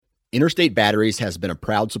Interstate Batteries has been a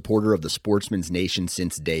proud supporter of the Sportsman's Nation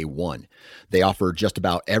since day one. They offer just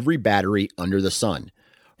about every battery under the sun,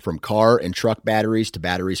 from car and truck batteries to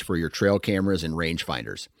batteries for your trail cameras and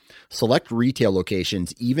rangefinders. Select retail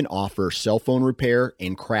locations even offer cell phone repair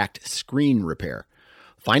and cracked screen repair.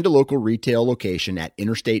 Find a local retail location at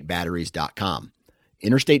interstatebatteries.com.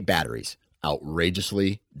 Interstate Batteries,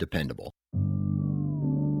 outrageously dependable.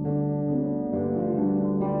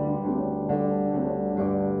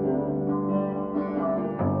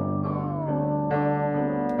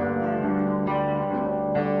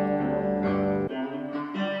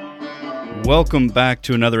 Welcome back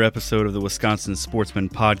to another episode of the Wisconsin Sportsman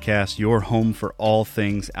Podcast, your home for all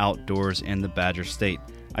things outdoors in the Badger State.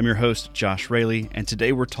 I'm your host, Josh Raley, and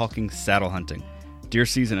today we're talking saddle hunting. Deer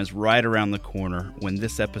season is right around the corner when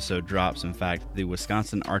this episode drops. In fact, the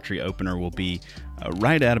Wisconsin Archery Opener will be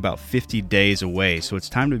right at about 50 days away, so it's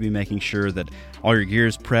time to be making sure that all your gear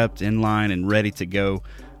is prepped, in line, and ready to go.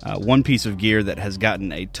 One piece of gear that has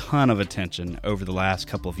gotten a ton of attention over the last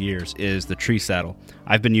couple of years is the tree saddle.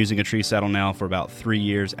 I've been using a tree saddle now for about 3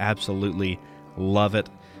 years. Absolutely love it.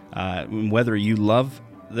 Whether you love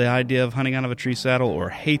the idea of hunting out of a tree saddle or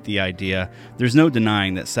hate the idea, there's no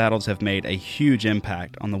denying that saddles have made a huge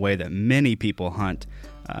impact on the way that many people hunt,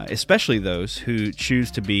 especially those who choose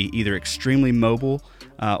to be either extremely mobile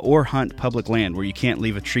or hunt public land where you can't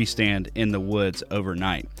leave a tree stand in the woods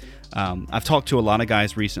overnight. I've talked to a lot of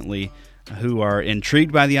guys recently who are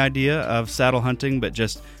intrigued by the idea of saddle hunting, but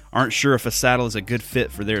just aren't sure if a saddle is a good fit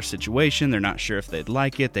for their situation. They're not sure if they'd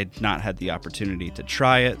like it. They've not had the opportunity to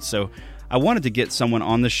try it. So I wanted to get someone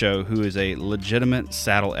on the show who is a legitimate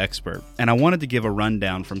saddle expert. And I wanted to give a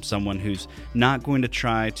rundown from someone who's not going to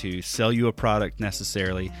try to sell you a product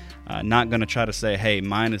necessarily, not going to try to say, hey,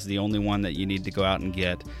 mine is the only one that you need to go out and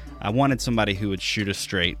get. I wanted somebody who would shoot us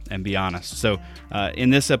straight and be honest. So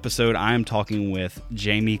in this episode, I am talking with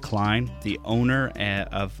Jamie Klein, the owner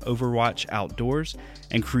of Overwatch Outdoors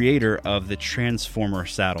and creator of the Transformer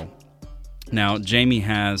saddle. Now, Jamie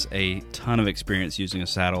has a ton of experience using a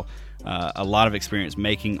saddle, a lot of experience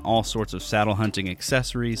making all sorts of saddle hunting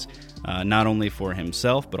accessories, not only for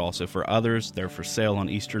himself, but also for others. They're for sale on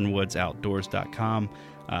easternwoodsoutdoors.com.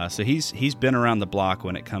 So he's been around the block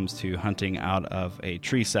when it comes to hunting out of a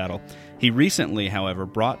tree saddle. He recently, however,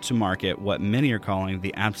 brought to market what many are calling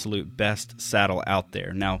the absolute best saddle out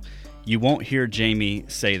there. Now, you won't hear Jamie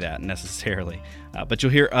say that necessarily, but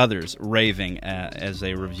you'll hear others raving as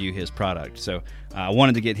they review his product. So I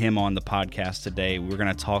wanted to get him on the podcast today. We're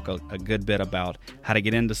going to talk a good bit about how to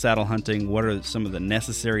get into saddle hunting, what are some of the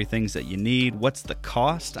necessary things that you need, what's the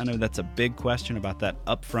cost? I know that's a big question about that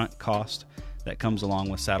upfront cost that comes along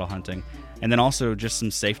with saddle hunting, and then also just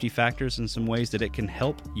some safety factors and some ways that it can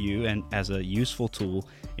help you and as a useful tool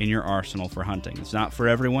in your arsenal for hunting. It's not for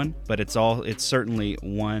everyone, but it's certainly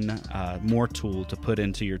one more tool to put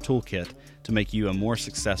into your toolkit to make you a more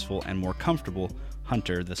successful and more comfortable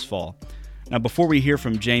hunter this fall. Now, before we hear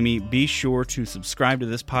from Jamie, be sure to subscribe to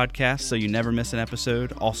this podcast so you never miss an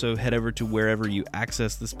episode. Also, head over to wherever you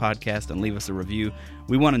access this podcast and leave us a review.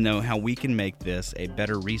 We want to know how we can make this a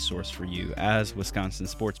better resource for you as Wisconsin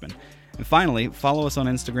sportsmen. And finally, follow us on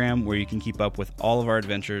Instagram where you can keep up with all of our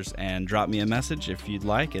adventures and drop me a message if you'd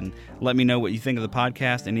like and let me know what you think of the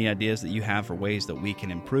podcast, any ideas that you have for ways that we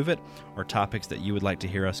can improve it, or topics that you would like to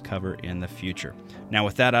hear us cover in the future. Now,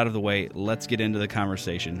 with that out of the way, let's get into the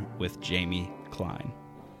conversation with Jamie Klein.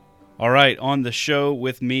 All right, on the show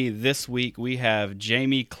with me this week, we have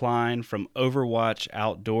Jamie Klein from Overwatch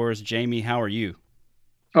Outdoors. Jamie, how are you?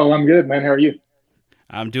 Oh, I'm good, man. How are you?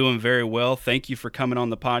 I'm doing very well. Thank you for coming on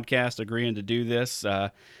the podcast, agreeing to do this.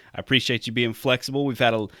 I appreciate you being flexible. We've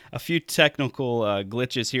had a few technical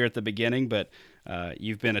glitches here at the beginning, but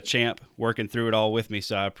you've been a champ working through it all with me,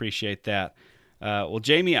 so I appreciate that. Well,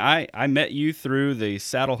 Jamie, I met you through the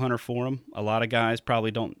Saddle Hunter Forum. A lot of guys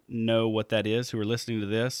probably don't know what that is who are listening to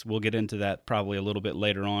this. We'll get into that probably a little bit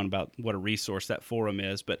later on about what a resource that forum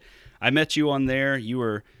is. But I met you on there. You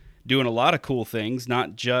were doing a lot of cool things,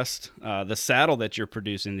 not just the saddle that you're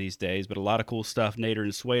producing these days, but a lot of cool stuff, Nader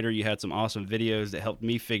and Swader. You had some awesome videos that helped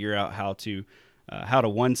me figure out how to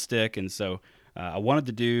one stick. And so I wanted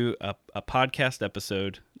to do a podcast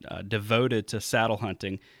episode devoted to saddle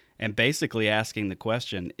hunting and basically asking the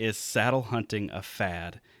question, is saddle hunting a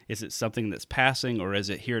fad? Is it something that's passing, or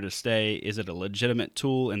is it here to stay? Is it a legitimate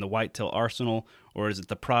tool in the whitetail arsenal, or is it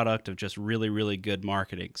the product of just really, really good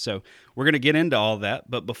marketing? So we're going to get into all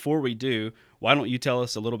that, but before we do, why don't you tell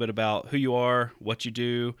us a little bit about who you are, what you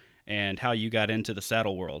do, and how you got into the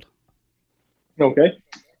saddle world? Okay.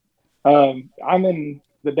 I'm in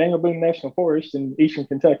the Daniel Boone National Forest in eastern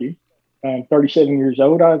Kentucky. I'm 37 years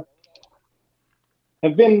old. I've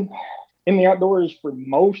have been in the outdoors for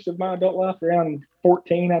most of my adult life. Around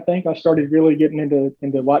 14, I think I started really getting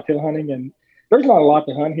into whitetail hunting, and there's not a lot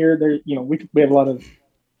to hunt here. There, we have a lot of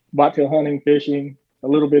whitetail hunting, fishing, a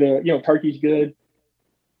little bit of turkey's good.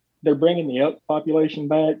 They're bringing the elk population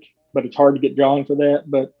back, but it's hard to get drawn for that.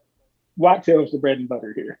 But whitetail is the bread and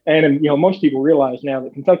butter here, and most people realize now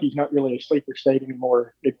that Kentucky's not really a sleeper state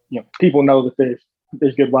anymore. People know that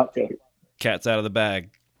there's good whitetail here. Cat's out of the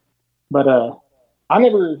bag. But I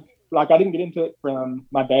never, I didn't get into it from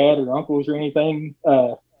my dad or uncles or anything.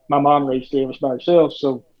 My mom raised three of us by herself.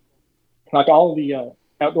 So all of the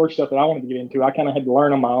outdoor stuff that I wanted to get into, I kind of had to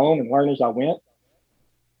learn on my own and learn as I went,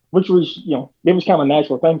 which was, it was kind of a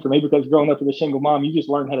natural thing for me because growing up with a single mom, you just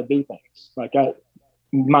learn how to do things.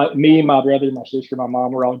 Me, my brother, my sister, my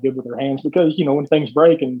mom were all good with their hands because, when things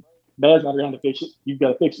break and dad's not around to fix it, you've got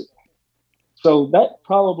to fix it. So that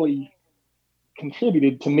probably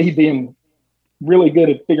contributed to me being really good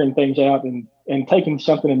at figuring things out and taking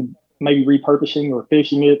something and maybe repurposing or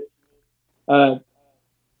fishing it.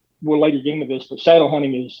 We'll later get into this, but saddle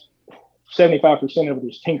hunting is 75% of it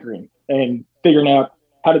is tinkering and figuring out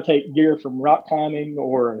how to take gear from rock climbing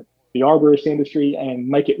or the arborist industry and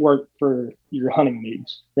make it work for your hunting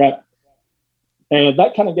needs, right? And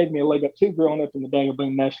that kind of gave me a leg up too, growing up in the Daniel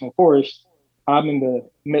Boone National Forest. I'm in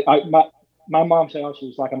my mom's house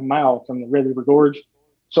is like a mile from the Red River Gorge.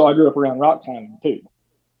 So I grew up around rock climbing too.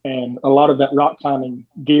 And a lot of that rock climbing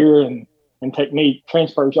gear and technique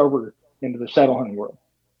transfers over into the saddle hunting world.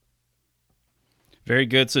 Very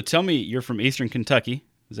good. So tell me, you're from Eastern Kentucky.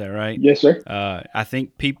 Is that right? Yes, sir. I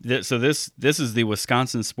think people. So this is the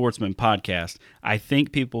Wisconsin Sportsman Podcast. I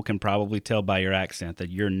think people can probably tell by your accent that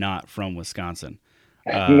you're not from Wisconsin.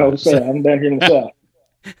 No, sir. I'm down here in the South.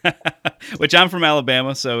 Which I'm from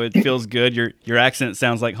Alabama, so it feels good. Your accent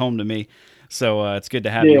sounds like home to me. So it's good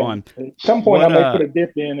to have you on. At some point, I may put a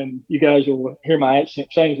dip in, and you guys will hear my accent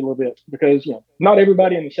change a little bit because not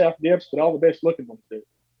everybody in the South dips, but all the best looking ones do.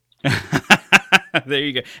 There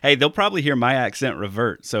you go. Hey, they'll probably hear my accent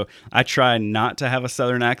revert. So I try not to have a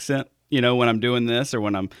Southern accent, when I'm doing this or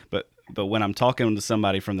when I'm, but when I'm talking to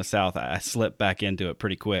somebody from the South, I slip back into it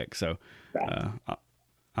pretty quick. So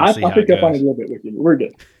I'll pick up on it a little bit with you. We're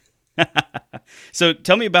good. So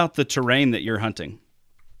tell me about the terrain that you're hunting.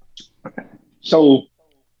 So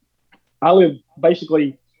I live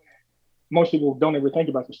basically, most people don't ever think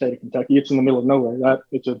about the state of Kentucky. It's in the middle of nowhere. Right?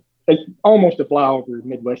 It's almost a flyover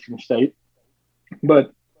Midwestern state,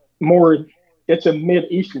 but it's a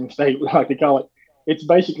Mid-Eastern state, we like to call it. It's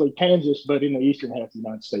basically Kansas, but in the eastern half of the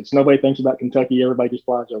United States. Nobody thinks about Kentucky. Everybody just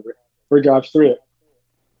flies over it or drives through it.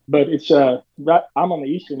 But it's right. I'm on the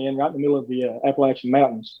eastern end, right in the middle of the Appalachian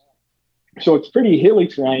Mountains. So it's pretty hilly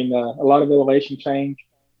terrain, a lot of elevation change.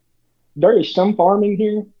 There is some farming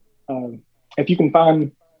here. If you can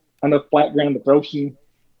find enough flat ground to throw some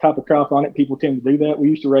type of crop on it, people tend to do that. We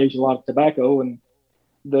used to raise a lot of tobacco, and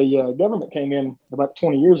the government came in about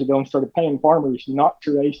 20 years ago and started paying farmers not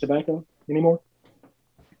to raise tobacco anymore.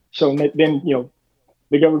 So then,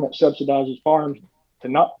 the government subsidizes farms to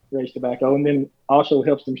not raise tobacco, and then also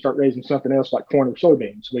helps them start raising something else like corn or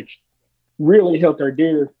soybeans, which really helped our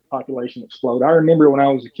deer population explode. I remember when I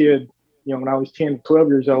was a kid, when I was 10 to 12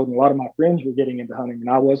 years old, and a lot of my friends were getting into hunting, and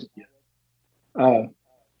I wasn't yet.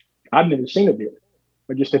 I'd never seen a deer.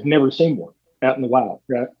 I just had never seen one out in the wild,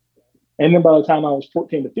 right? And then by the time I was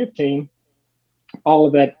 14 to 15, all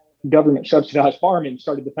of that government subsidized farming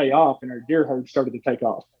started to pay off, and our deer herd started to take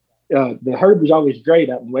off. The herd was always great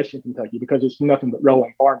out in Western Kentucky because it's nothing but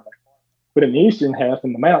rolling farmland. But in the eastern half,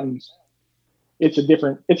 in the mountains, it's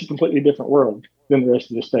a completely different world than the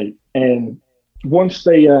rest of the state. And once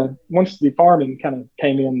the farming kind of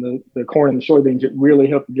came in, the corn and the soybeans, it really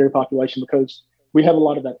helped the deer population because we have a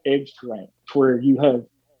lot of that edge terrain where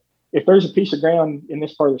if there's a piece of ground in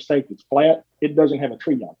this part of the state that's flat, it doesn't have a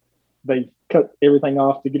tree on it. They cut everything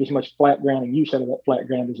off to get as much flat ground and use out of that flat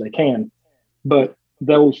ground as they can. But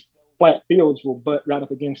those flat fields will butt right up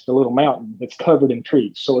against a little mountain that's covered in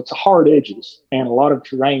trees. So it's hard edges and a lot of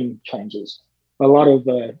terrain changes, a lot of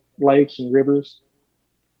lakes and rivers.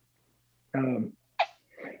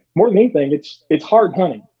 More than anything, it's hard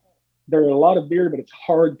hunting. There are a lot of deer, but it's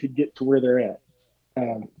hard to get to where they're at.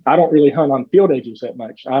 I don't really hunt on field edges that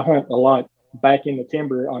much. I hunt a lot back in the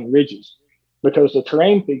timber on ridges because the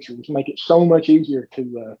terrain features make it so much easier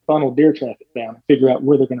to funnel deer traffic down and figure out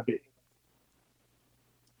where they're going to be.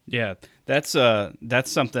 Yeah, that's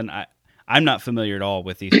something I'm not familiar at all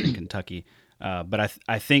with Eastern Kentucky, but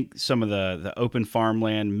I think some of the open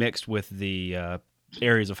farmland mixed with the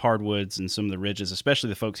areas of hardwoods and some of the ridges, especially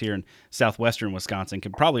the folks here in southwestern Wisconsin,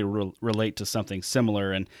 can probably relate to something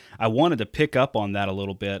similar. And I wanted to pick up on that a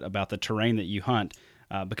little bit about the terrain that you hunt,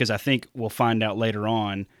 because I think we'll find out later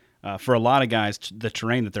on, for a lot of guys, the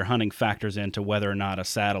terrain that they're hunting factors into whether or not a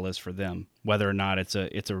saddle is for them, whether or not it's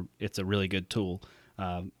a really good tool.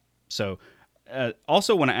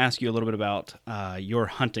 Also want to ask you a little bit about your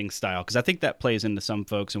hunting style, because I think that plays into some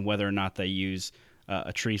folks and whether or not they use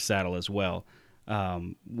a tree saddle as well.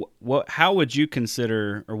 How would you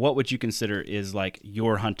consider, or what would you consider is like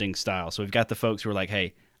your hunting style? So we've got the folks who are like,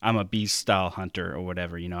 hey, I'm a beast style hunter or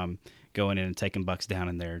whatever, I'm going in and taking bucks down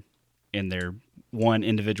in their one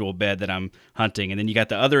individual bed that I'm hunting. And then you got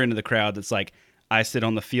the other end of the crowd that's like, I sit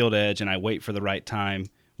on the field edge and I wait for the right time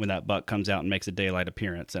when that buck comes out and makes a daylight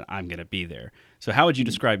appearance, and I'm going to be there. So how would you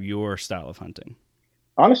describe your style of hunting?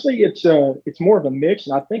 Honestly, it's more of a mix,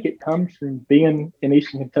 and I think it comes from being in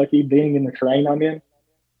Eastern Kentucky, being in the terrain I'm in.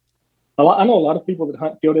 I know a lot of people that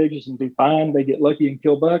hunt field edges and do fine. They get lucky and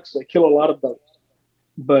kill bucks. They kill a lot of those.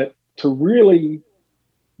 But to really,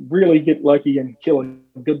 really get lucky and kill a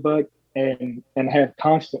good buck and have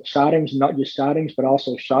constant sightings, not just sightings, but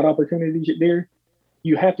also shot opportunities at deer,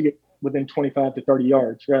 you have to get within 25 to 30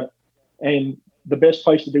 yards, right? And the best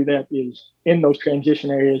place to do that is in those transition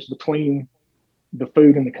areas between the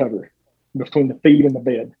food and the cover, between the feed and the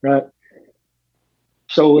bed, right?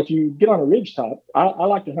 So if you get on a ridge top, I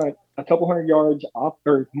like to hunt a couple hundred yards off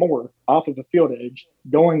or more off of a field edge,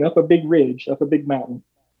 going up a big ridge, up a big mountain.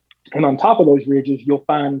 And on top of those ridges, you'll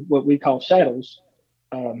find what we call saddles.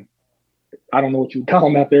 I don't know what you would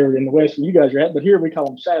call them out there in the west where you guys are at, but here we call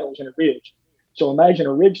them saddles in a ridge. So imagine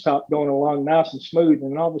a ridge top going along nice and smooth,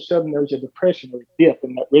 and all of a sudden there's a depression or a dip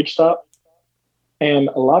in that ridge top. And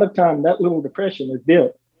a lot of time that little depression or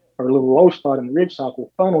dip or a little low spot in the ridge top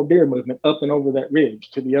will funnel deer movement up and over that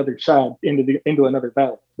ridge to the other side into another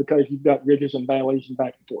valley, because you've got ridges and valleys and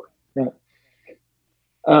back and forth.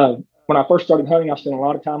 Right? When I first started hunting, I spent a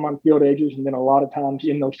lot of time on field edges and then a lot of times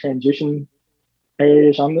in those transition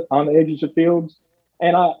areas on the edges of fields.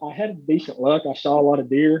 And I had decent luck. I saw a lot of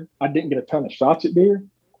deer. I didn't get a ton of shots at deer.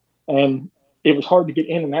 And it was hard to get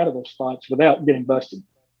in and out of those spots without getting busted.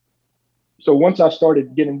 So once I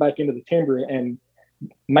started getting back into the timber and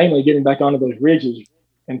mainly getting back onto those ridges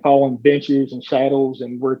and following benches and saddles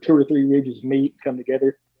and where 2 or 3 ridges meet and come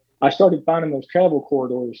together, I started finding those travel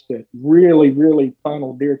corridors that really, really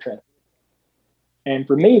funnel deer traffic. And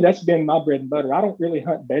for me, that's been my bread and butter. I don't really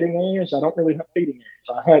hunt bedding areas. I don't really hunt feeding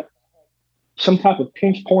areas. I hunt some type of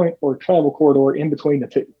pinch point or travel corridor in between the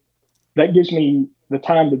two. That gives me the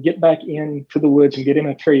time to get back into the woods and get in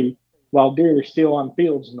a tree while deer are still on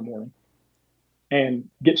fields in the morning, and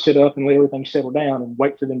get set up and let everything settle down and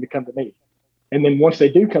wait for them to come to me. And then once they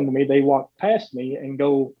do come to me, they walk past me and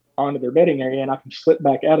go onto their bedding area, and I can slip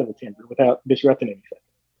back out of the timber without disrupting anything.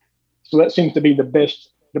 So that seems to be the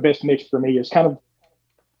best mix for me, is kind of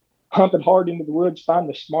humping hard into the woods, find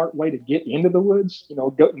the smart way to get into the woods.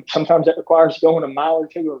 Sometimes that requires going a mile or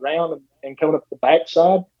two around and coming up the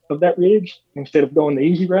backside of that ridge instead of going the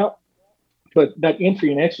easy route. But that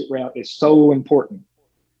entry and exit route is so important.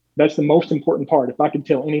 That's the most important part. If I could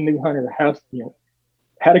tell any new hunter how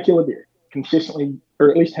to kill a deer consistently, or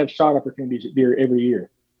at least have shot opportunities at deer every year,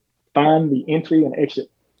 find the entry and exit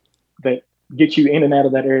that gets you in and out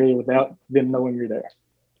of that area without them knowing you're there.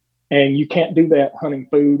 And you can't do that hunting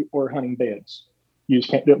food or hunting beds. You just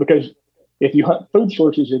can't do it, because if you hunt food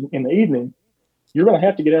sources in the evening, you're going to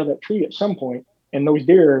have to get out of that tree at some point, and those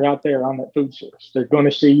deer are out there on that food source. They're going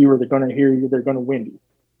to see you, or they're going to hear you, they're going to wind you.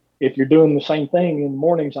 If you're doing the same thing in the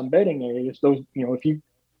mornings on bedding areas, if you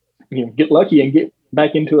get lucky and get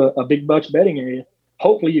back into a big buck's bedding area,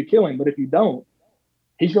 hopefully you kill him. But if you don't,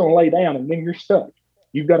 he's going to lay down, and then you're stuck.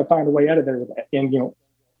 You've got to find a way out of there with that. And you're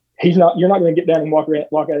not going to get down and walk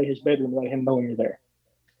out of his bedroom and let him know you're there.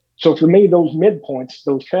 So for me, those midpoints,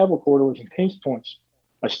 those travel corridors and pinch points,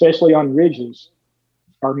 especially on ridges,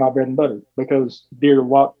 are my bread and butter, because deer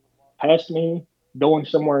walk past me, going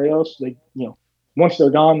somewhere else. Once they're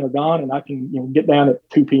gone, and I can get down at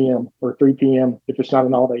 2 p.m. or 3 p.m. if it's not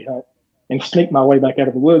an all-day hunt, and sneak my way back out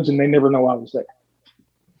of the woods, and they never know I was there.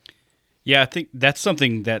 Yeah, I think that's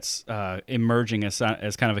something that's emerging as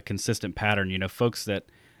kind of a consistent pattern. Folks that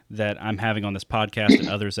I'm having on this podcast and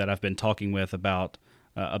others that I've been talking with about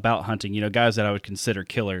hunting, guys that I would consider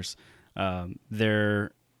killers,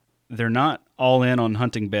 they're not all in on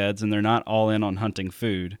hunting beds, and they're not all in on hunting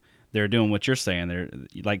food. They're doing what you're saying. They're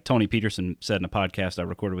like Tony Peterson said in a podcast I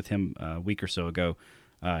recorded with him a week or so ago.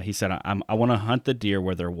 He said, I want to hunt the deer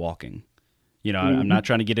where they're walking. You know, I'm not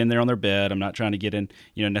trying to get in there on their bed. I'm not trying to get in,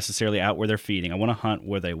 you know, necessarily out where they're feeding. I want to hunt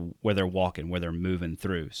where they're walking, where they're moving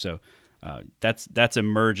through. So that's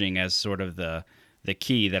emerging as sort of the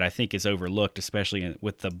key that I think is overlooked, especially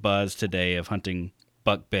with the buzz today of hunting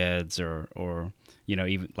buck beds or you know,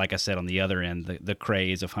 even like I said on the other end, the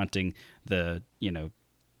craze of hunting the, you know,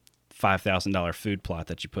 $5,000 food plot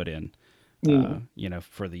that you put in, you know,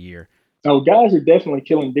 for the year. Oh, guys are definitely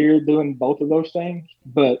killing deer doing both of those things,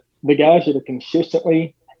 but the guys that are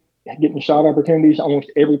consistently getting shot opportunities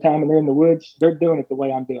almost every time they're in the woods, they're doing it the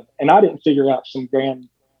way I'm doing it. And I didn't figure out some grand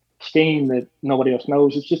scheme that nobody else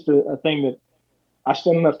knows. It's just a thing that I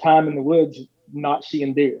spent enough time in the woods not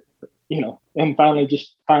seeing deer, you know, and finally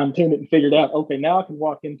just fine-tuned it and figured out, okay, now I can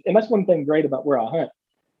walk in. And that's one thing great about where I hunt.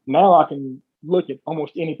 Now I can look at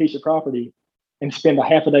almost any piece of property and spend a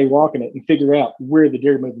half a day walking it and figure out where the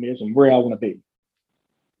deer movement is and where I want to be.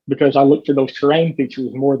 Because I look for those terrain features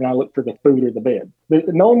more than I look for the food or the bed.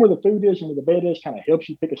 Knowing where the food is and where the bed is kind of helps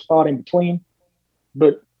you pick a spot in between.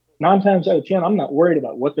 But 9 times out of 10, I'm not worried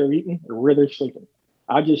about what they're eating or where they're sleeping.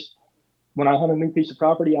 When I hunt a new piece of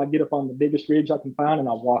property, I get up on the biggest ridge I can find and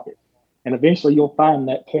I walk it. And eventually you'll find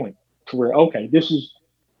that point to where, okay, this is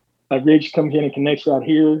a ridge comes in and connects right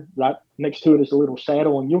here. Right next to it is a little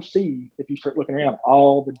saddle. And you'll see, if you start looking around,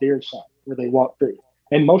 all the deer signs where they walk through.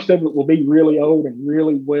 And most of it will be really old and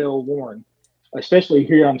really well worn, especially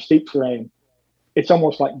here on steep terrain. It's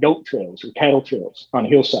almost like goat trails or cattle trails on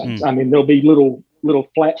hillsides. I mean, there'll be little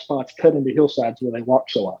flat spots cut into hillsides where they walk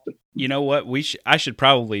so often. You know what? I should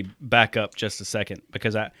probably back up just a second,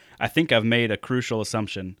 because I think I've made a crucial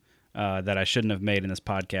assumption that I shouldn't have made in this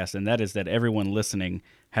podcast, and that is that everyone listening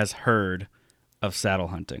has heard of saddle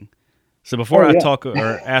hunting. So before I talk or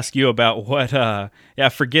ask you about what, I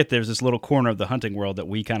forget there's this little corner of the hunting world that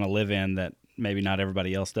we kind of live in that maybe not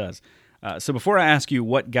everybody else does. So before I ask you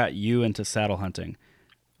what got you into saddle hunting,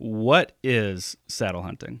 what is saddle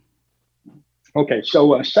hunting? Okay,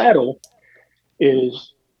 so a saddle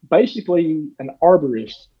is basically an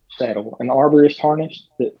arborist saddle, an arborist harness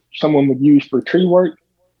that someone would use for tree work,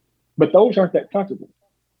 but those aren't that comfortable.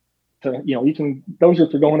 So, you know, those are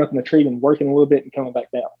for going up in the tree and working a little bit and coming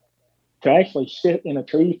back down. To actually sit in a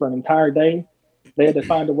tree for an entire day, they had to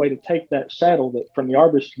find a way to take that saddle from the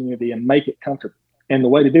arborist community and make it comfortable. And the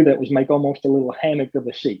way to do that was make almost a little hammock of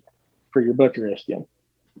a seat for your butt to rest in,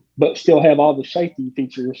 but still have all the safety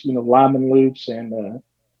features, you know, lineman loops and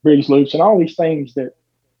breeze loops and all these things that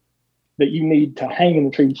you need to hang in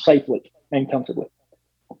the tree safely and comfortably.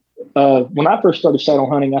 When I first started saddle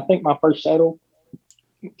hunting, I think my first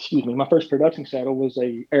production saddle was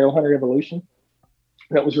a Arrow Hunter Evolution.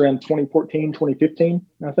 That was around 2014, 2015,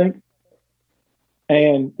 I think.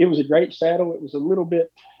 And it was a great saddle. It was a little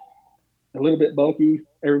bit bulky.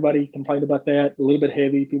 Everybody complained about that. A little bit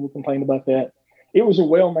heavy. People complained about that. It was a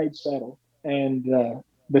well-made saddle. And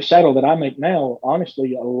the saddle that I make now,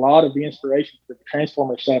 honestly, a lot of the inspiration for the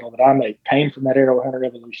Transformer saddle that I make came from that Arrow Hunter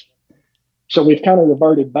Evolution. So we've kind of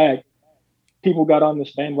reverted back. People got on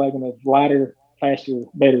this bandwagon of lighter, faster,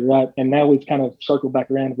 better, right? And now we've kind of circled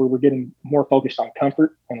back around where we're getting more focused on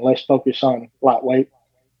comfort and less focused on lightweight,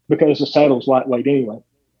 because the saddle's lightweight anyway.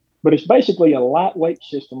 But it's basically a lightweight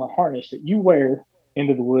system, a harness that you wear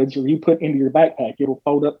into the woods or you put into your backpack. It'll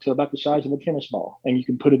fold up to about the size of a tennis ball, and you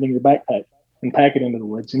can put it in your backpack and pack it into the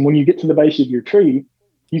woods. And when you get to the base of your tree,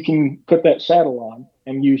 you can put that saddle on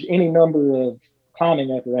and use any number of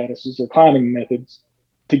climbing apparatuses or climbing methods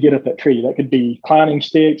to get up that tree. That could be climbing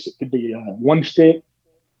sticks. It could be one stick.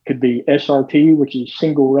 Could be SRT, which is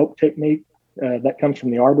single rope technique. That comes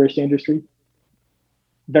from the arborist industry.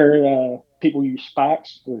 People use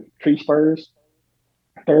spikes or tree spurs.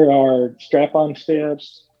 There are strap-on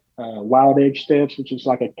steps, wild edge steps, which is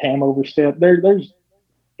like a cam over step. There's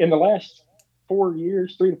in the last 3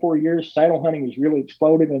 to 4 years, saddle hunting has really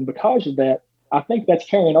exploded, and because of that, I think that's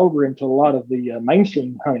carrying over into a lot of the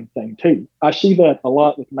mainstream hunting thing too. I see that a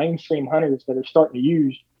lot with mainstream hunters that are starting to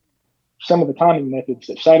use some of the climbing methods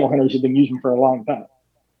that saddle hunters have been using for a long time.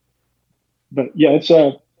 But yeah, it's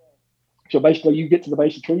so basically you get to the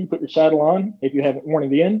base of the tree, you put your saddle on. If you haven't worn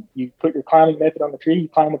it in, you put your climbing method on the tree, you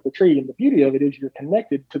climb up the tree. And the beauty of it is you're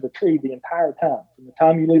connected to the tree the entire time. From the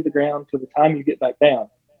time you leave the ground to the time you get back down,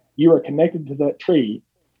 you are connected to that tree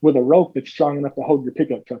with a rope that's strong enough to hold your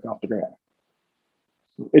pickup truck off the ground.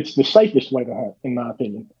 It's the safest way to hunt, in my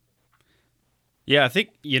opinion. Yeah, I think,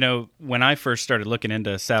 you know, when I first started looking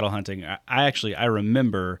into saddle hunting, I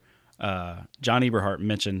remember John Eberhart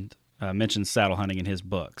mentioned saddle hunting in his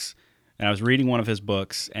books. And I was reading one of his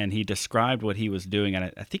books, and he described what he was doing,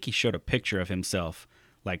 and I think he showed a picture of himself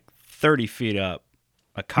like 30 feet up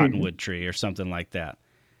a cottonwood tree or something like that.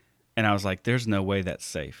 And I was like, there's no way that's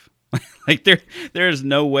safe. Like there's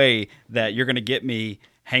no way that you're going to get me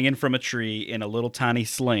hanging from a tree in a little tiny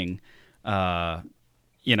sling,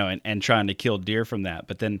 and trying to kill deer from that.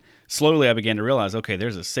 But then slowly I began to realize, okay,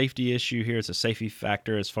 there's a safety issue here. It's a safety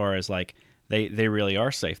factor as far as like they really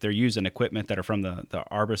are safe. They're using equipment that are from the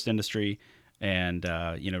arborist industry and,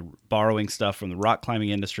 borrowing stuff from the rock climbing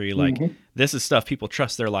industry. Like this is stuff people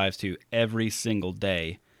trust their lives to every single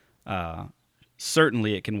day.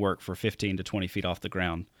 Certainly it can work for 15 to 20 feet off the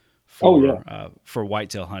ground for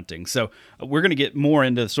whitetail hunting. So we're going to get more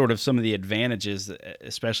into sort of some of the advantages,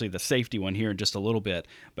 especially the safety one here in just a little bit.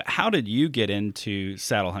 But how did you get into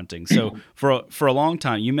saddle hunting? So for a long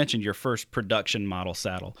time, you mentioned your first production model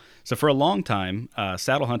saddle. So for a long time,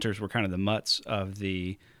 saddle hunters were kind of the mutts of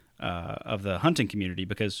the hunting community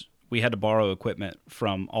because we had to borrow equipment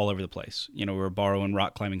from all over the place. We were borrowing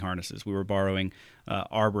rock climbing harnesses. We were borrowing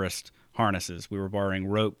arborist harnesses. We were borrowing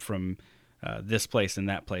rope from this place and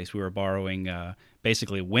that place. We were borrowing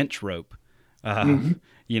basically winch rope, with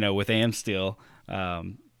Amsteel,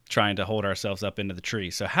 trying to hold ourselves up into the tree.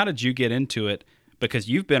 So how did you get into it? Because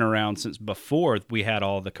you've been around since before we had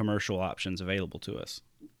all the commercial options available to us.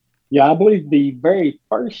 Yeah, I believe the very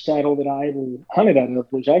first saddle that I ever hunted out of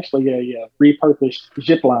was actually a repurposed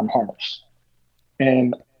zipline harness.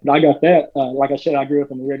 And I got that, like I said, I grew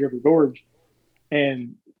up in the Red River Gorge,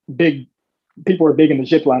 and people are big into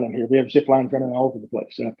zip lining here. We have zip lines running all over the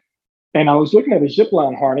place. And I was looking at a zip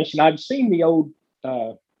line harness, and I'd seen the old,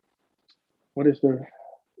 what is the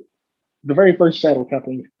very first saddle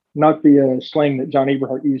company, not the sling that John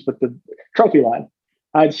Eberhart used, but the Trophy Line.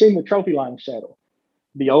 I'd seen the Trophy Line saddle,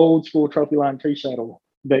 the old school Trophy Line tree saddle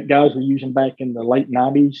that guys were using back in the late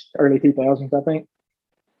 90s, early 2000s, I think.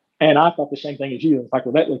 And I thought the same thing as you. I was like,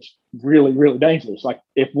 well, that looks really, really dangerous. Like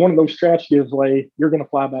if one of those straps gives way, you're going to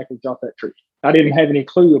fly backwards off that tree. I didn't have any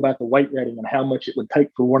clue about the weight rating and how much it would take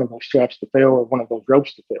for one of those straps to fail or one of those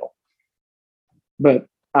ropes to fail. But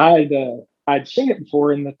I'd seen it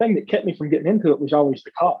before, and the thing that kept me from getting into it was always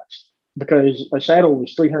the cost, because a saddle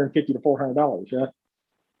was $350 to $400, right?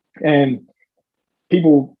 And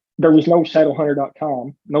there was no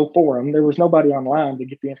saddlehunter.com, no forum. There was nobody online to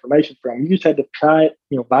get the information from. You just had to try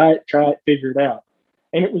it, buy it, try it, figure it out.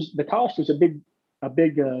 And the cost was a big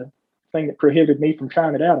thing that prohibited me from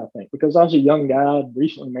trying it out, I think, because I was a young guy,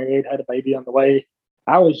 recently married, had a baby on the way.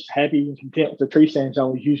 I was happy and content with the tree stands I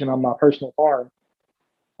was using on my personal farm.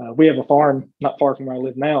 We have a farm not far from where I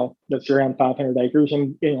live now that's around 500 acres,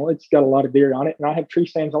 and it's got a lot of deer on it, and I have tree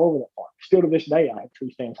stands all over that farm. Still to this day, I have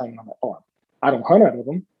tree stands hanging on that farm. I don't hunt out of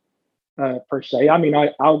them per se. I mean,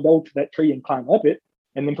 I'll go to that tree and climb up it,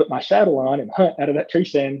 and then put my saddle on and hunt out of that tree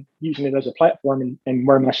stand, using it as a platform and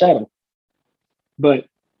wear my saddle. But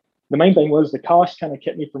the main thing was the cost kind of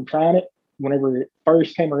kept me from trying it whenever it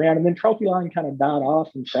first came around. And then Trophy Line kind of died off,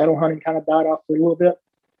 and saddle hunting kind of died off for a little bit.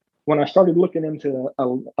 When I started looking into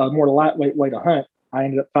a more lightweight way to hunt, I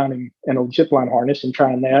ended up finding an old zipline harness and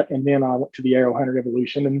trying that. And then I went to the Arrow Hunter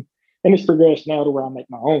Evolution, and it's progressed now to where I make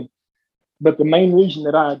my own. But the main reason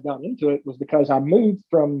that I got into it was because I moved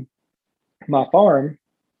from my farm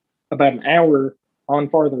about an hour on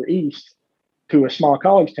farther east to a small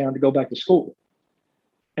college town to go back to school.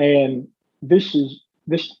 And this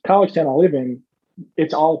college town I live in,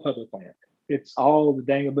 it's all public land. It's all the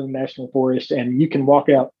Dangaboo National Forest, and you can walk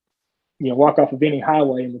off of any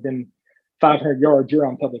highway, and within 500 yards, you're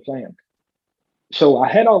on public land. So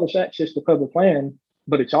I had all this access to public land,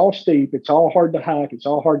 but it's all steep. It's all hard to hike. It's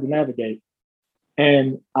all hard to navigate.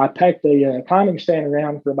 And I packed a climbing stand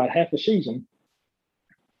around for about half a season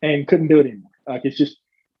and couldn't do it anymore. Like, it's just,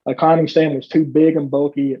 a climbing stand was too big and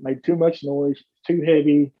bulky. It made too much noise, too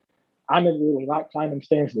heavy. I never really liked climbing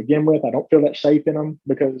stands to begin with. I don't feel that safe in them,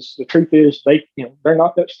 because the truth is they're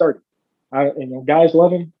not that sturdy. Guys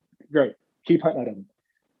love them. Great. Keep hunting out of them.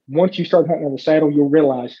 Once you start hunting on the saddle, you'll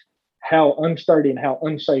realize how unsturdy and how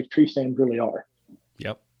unsafe tree stands really are.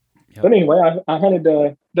 Yep. But anyway, I hunted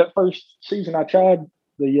that first season. I tried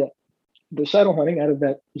the saddle hunting out of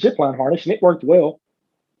that zipline harness, and it worked well.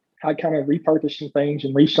 I kind of repurposed some things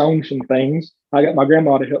and resewn some things. I got my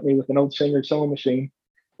grandma to help me with an old Singer sewing machine,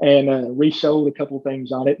 and re-sewed a couple of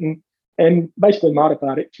things on it, and basically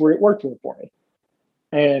modified it to where it worked well for me.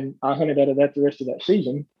 And I hunted out of that the rest of that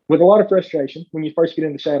season with a lot of frustration. When you first get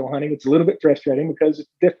into saddle hunting, it's a little bit frustrating because it's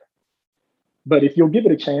different. But if you'll give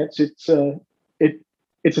it a chance, it's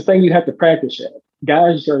a thing you have to practice at.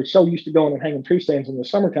 Guys are so used to going and hanging tree stands in the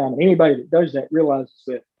summertime, and anybody that does that realizes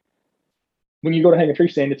that when you go to hang a tree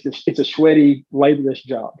stand, it's a sweaty, laborious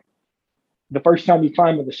job. The first time you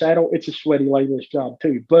climb with a saddle, it's a sweaty, laborious job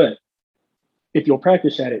too. But if you'll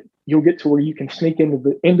practice at it, you'll get to where you can sneak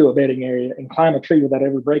into a bedding area and climb a tree without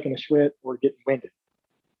ever breaking a sweat or getting winded.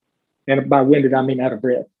 And by winded, I mean out of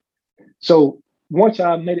breath. So once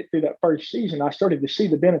I made it through that first season, I started to see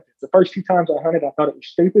the benefits. The first few times I hunted, I thought it was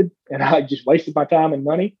stupid and I just wasted my time and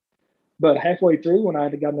money. But halfway through, when I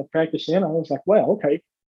had gotten enough practice in, I was like, well, okay,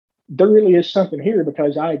 there really is something here,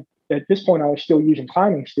 because at this point, I was still using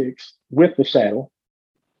climbing sticks with the saddle,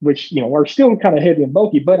 which, are still kind of heavy and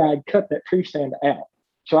bulky, but I'd cut that tree stand out.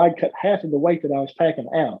 So I'd cut half of the weight that I was packing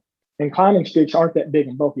out. And climbing sticks aren't that big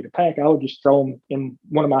and bulky to pack. I would just throw them in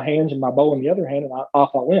one of my hands and my bow in the other hand, and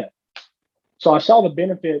off I went. So I saw the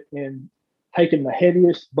benefit in taking the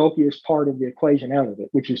heaviest, bulkiest part of the equation out of it,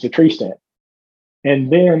 which is the tree stand.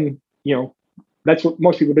 And then, that's what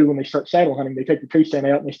most people do when they start saddle hunting. They take the tree stand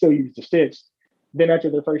out and they still use the sticks. Then after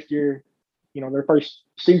their first year, their first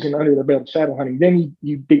season under their belt of saddle hunting, then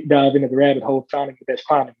you deep dive into the rabbit hole of finding the best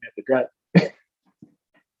climbing method, right?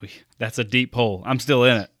 That's a deep hole. I'm still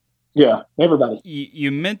in it. Yeah, everybody.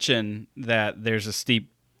 You mentioned that there's a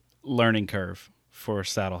steep learning curve for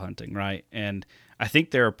saddle hunting, right? And I think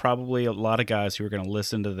there are probably a lot of guys who are going to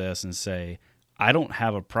listen to this and say, I don't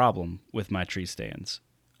have a problem with my tree stands.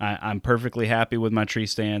 I'm perfectly happy with my tree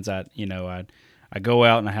stands. I go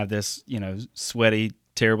out and I have this, sweaty,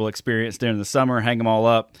 terrible experience during the summer, hang them all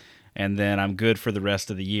up, and then I'm good for the rest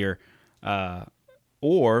of the year.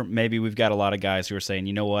 Or maybe we've got a lot of guys who are saying,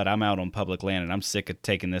 you know what, I'm out on public land and I'm sick of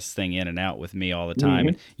taking this thing in and out with me all the time. Mm-hmm.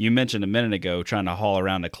 And you mentioned a minute ago trying to haul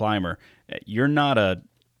around a climber. You're not an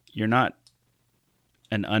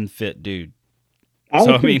unfit dude. I'm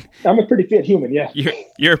a pretty fit human. Yeah,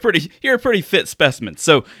 you're a pretty fit specimen.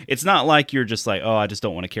 So it's not like you're just like, oh, I just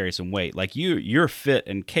don't want to carry some weight. Like you're fit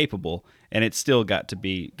and capable, and it's still got to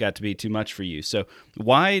be too much for you. So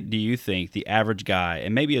why do you think the average guy,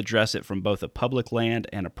 and maybe address it from both a public land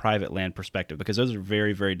and a private land perspective, because those are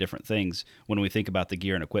very, very different things when we think about the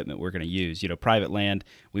gear and equipment we're going to use. Private land,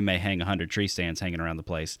 we may hang 100 tree stands hanging around the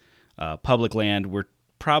place. Public land, we're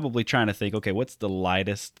probably trying to think, okay, what's the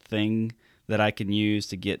lightest thing that I can use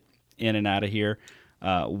to get in and out of here?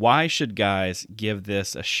 Why should guys give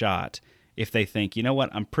this a shot if they think, you know what,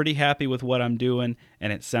 I'm pretty happy with what I'm doing,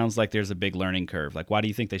 and it sounds like there's a big learning curve? Like, why do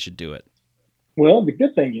you think they should do it? Well, the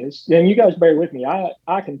good thing is, and you guys bear with me,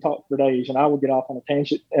 I can talk for days, and I will get off on a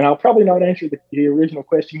tangent, and I'll probably not answer the original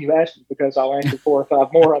question you asked me, because I'll answer 4 or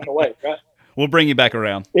 5 more on the way, right? We'll bring you back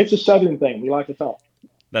around. It's a Southern thing. We like to talk.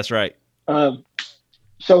 That's right.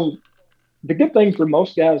 So the good thing for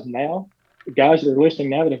most guys now, the guys that are listening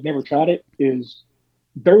now that have never tried it, is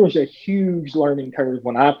there was a huge learning curve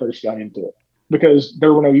when I first got into it, because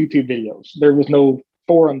there were no YouTube videos. There was no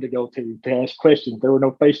forum to go to ask questions. There were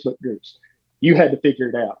no Facebook groups. You had to figure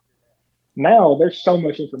it out. Now there's so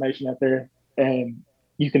much information out there, and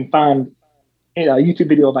you can find a YouTube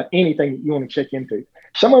video about anything that you want to check into.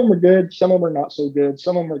 Some of them are good. Some of them are not so good.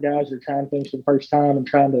 Some of them are guys that are trying things for the first time and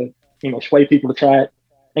trying to, sway people to try it.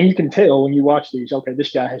 And you can tell when you watch these, okay,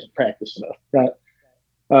 this guy hasn't practiced enough,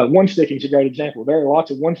 right? One sticking is a great example. There are lots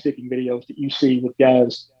of one sticking videos that you see with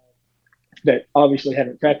guys that obviously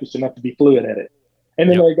haven't practiced enough to be fluid at it. And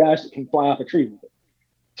then there are guys that can fly off a tree with it.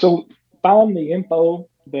 So find the info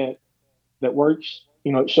that works.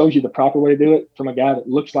 It shows you the proper way to do it from a guy that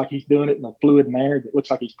looks like he's doing it in a fluid manner, that looks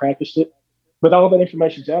like he's practiced it. But all that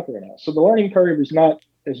information's out there now. So the learning curve is not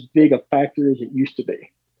as big a factor as it used to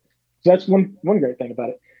be. So that's one great thing about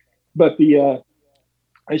it. But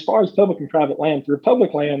as far as public and private land, for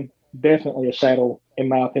public land, definitely a saddle, in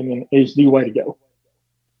my opinion, is the way to go.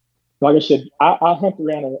 Like I said, I hunt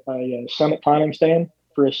around a summit climbing stand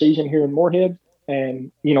for a season here in Moorhead.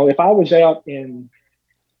 And, if I was out in,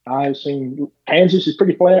 I've seen Kansas is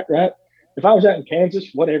pretty flat, right? If I was out in Kansas,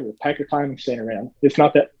 whatever, pack a climbing stand around. It's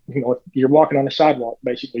not that, you're walking on a sidewalk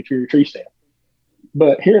basically to your tree stand.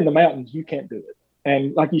 But here in the mountains, you can't do it.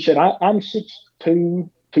 And like you said, I'm 6'2",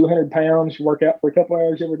 200 pounds, work out for a couple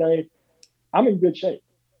hours every day. I'm in good shape.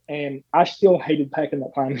 And I still hated packing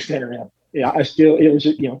that climbing stand around. Yeah,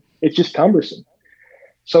 it's just cumbersome.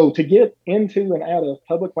 So to get into and out of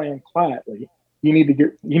public land quietly, you need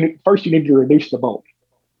to reduce the bulk.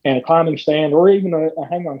 And a climbing stand or even a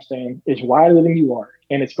hang-on stand is wider than you are.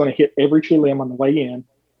 And it's going to hit every tree limb on the way in.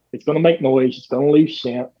 It's going to make noise. It's going to leave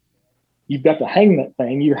scent. You've got to hang that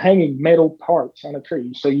thing. You're hanging metal parts on a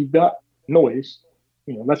tree. So you've got noise.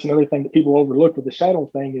 That's another thing that people overlook with the saddle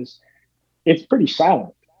thing is it's pretty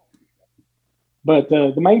silent. But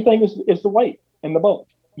the main thing is the weight and the bulk.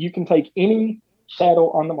 You can take any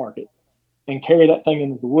saddle on the market and carry that thing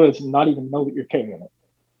into the woods and not even know that you're carrying it.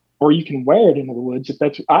 Or you can wear it into the woods.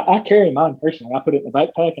 I carry mine personally. I put it in a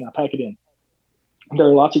backpack and I pack it in. There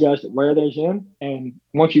are lots of guys that wear those in, and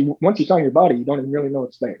once it's on your body, you don't even really know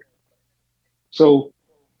it's there. So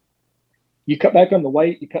you cut back on the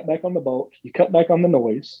weight, you cut back on the bulk, you cut back on the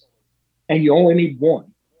noise, and you only need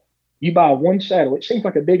one. You buy one saddle. It seems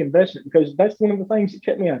like a big investment because that's one of the things that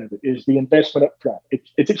kept me out of it is the investment up front.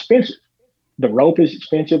 It's expensive. The rope is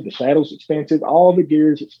expensive. The saddle's expensive. All the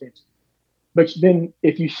gear is expensive. But then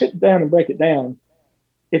if you sit down and break it down,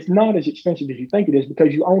 it's not as expensive as you think it is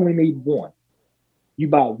because you only need one. You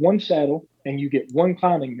buy one saddle and you get one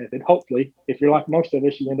climbing method. Hopefully, if you're like most of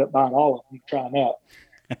us, you end up buying all of them to try them out.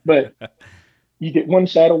 But you get one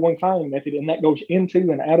saddle, one climbing method, and that goes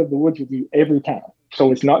into and out of the woods with you every time.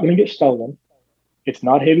 So it's not going to get stolen. It's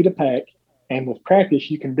not heavy to pack. And with practice,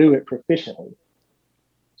 you can do it proficiently.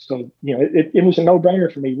 So, it was a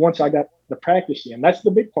no-brainer for me once I got the practice in. That's the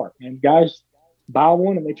big part, man. Guys buy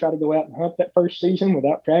one and they try to go out and hunt that first season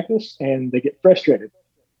without practice, and they get frustrated.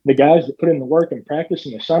 The guys that put in the work and practice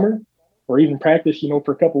in the summer, or even practice,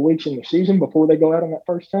 for a couple of weeks in the season before they go out on that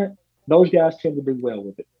first hunt, those guys tend to do well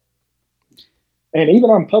with it. And even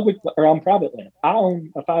on private land, I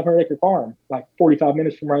own a 500-acre farm, like 45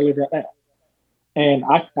 minutes from where I live right now. And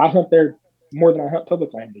I hunt there more than I hunt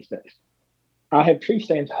public land these days. I have tree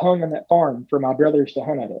stands hung on that farm for my brothers to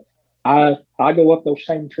hunt out of. I go up those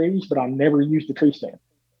same trees, but I never use the tree stand.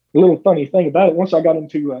 A little funny thing about it, once I got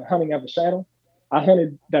into hunting out of a saddle, I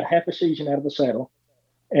hunted about half a season out of a saddle,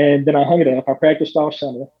 and then I hung it up. I practiced all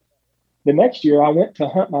summer. The next year, I went to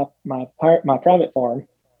hunt my private farm,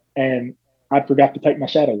 and I forgot to take my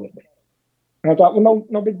saddle with me. And I thought, well,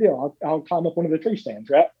 no big deal. I'll climb up one of the tree stands,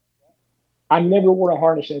 right? I never wore a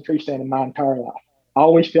harness in a tree stand in my entire life. I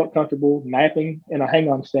always felt comfortable napping in a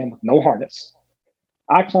hang-on stand with no harness.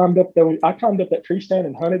 I climbed up that tree stand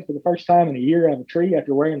and hunted for the first time in a year out of a tree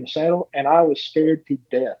after wearing the saddle, and I was scared to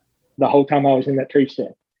death the whole time I was in that tree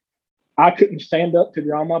stand. I couldn't stand up to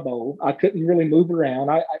draw my bow. I couldn't really move around.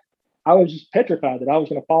 I was just petrified that I was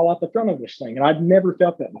going to fall out the front of this thing, and I'd never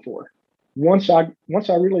felt that before. Once I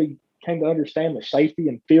really came to understand the safety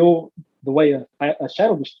and feel the way a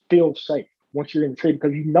saddle just feels safe once you're in the tree,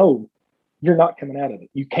 because you're not coming out of it.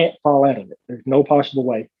 You can't fall out of it. There's no possible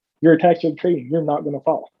way. You're attached to the tree and you're not going to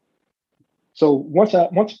fall. So once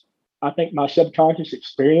I think my subconscious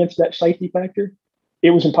experienced that safety factor,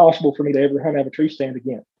 it was impossible for me to ever hunt out of a tree stand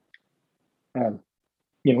again.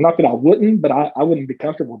 Not that I wouldn't, but I wouldn't be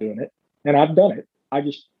comfortable doing it. And I've done it.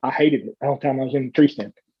 I hated it the whole time I was in the tree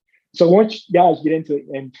stand. So once guys get into it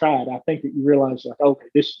and try it, I think that you realize, like, okay,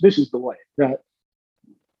 this is the way, right?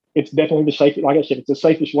 It's definitely the safest. Like I said, it's the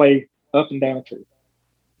safest way up and down a tree.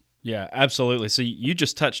 Yeah, absolutely. So you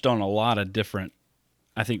just touched on a lot of different,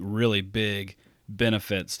 I think, really big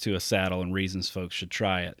benefits to a saddle and reasons folks should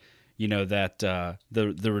try it. That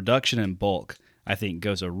the reduction in bulk, I think,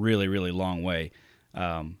 goes a really, really long way.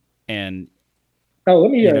 Let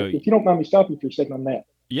me, if you don't mind me stopping for a second on that.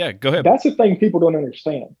 Yeah, go ahead. That's the thing people don't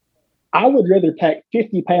understand. I would rather pack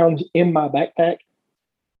 50 pounds in my backpack,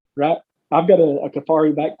 right? I've got a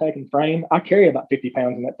Kafari backpack and frame. I carry about 50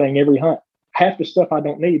 pounds in that thing every hunt. Half the stuff I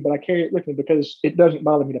don't need, but I carry it with me because it doesn't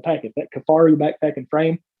bother me to pack it. That Kafari backpack and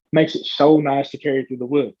frame makes it so nice to carry through the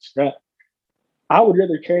woods, right? I would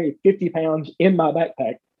rather carry 50 pounds in my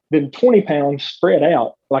backpack than 20 pounds spread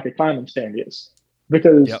out like a climbing stand is,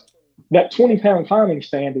 because that 20-pound climbing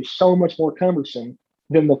stand is so much more cumbersome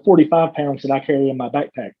than the 45 pounds that I carry in my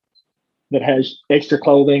backpack that has extra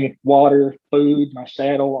clothing, water, food, my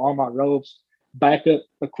saddle, all my ropes, backup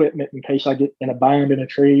equipment in case I get in a bind in a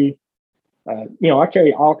tree. I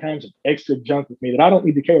carry all kinds of extra junk with me that I don't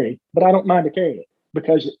need to carry, but I don't mind to carry it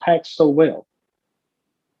because it packs so well.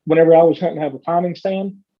 Whenever I was hunting to have a climbing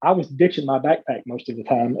stand, I was ditching my backpack most of the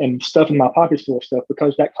time and stuffing my pockets full of stuff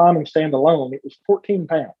because that climbing stand alone, it was 14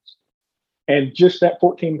 pounds. And just that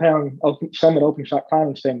 14-pound Summit Open Shot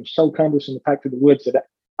climbing stand was so cumbersome to pack through the woods that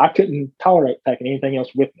I couldn't tolerate packing anything else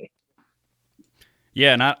with me.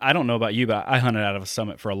 Yeah, and I don't know about you, but I hunted out of a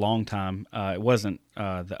Summit for a long time. It wasn't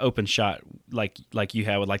the open shot like you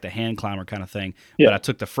had with like the hand climber kind of thing, but I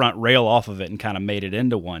took the front rail off of it and kind of made it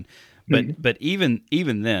into one. But even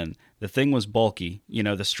then, the thing was bulky.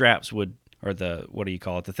 The straps would, or what do you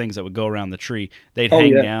call it? The things that would go around the tree, they'd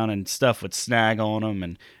hang down and stuff would snag on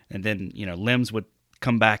them, and then limbs would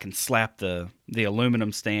come back and slap the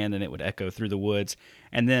aluminum stand, and it would echo through the woods.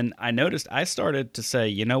 And then I noticed I started to say,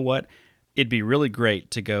 you know what? It'd be really great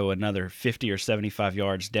to go another 50 or 75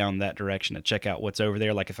 yards down that direction to check out what's over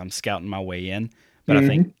there, like if I'm scouting my way in. But I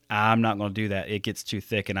think I'm not going to do that. It gets too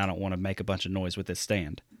thick, and I don't want to make a bunch of noise with this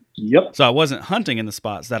stand. Yep. So I wasn't hunting in the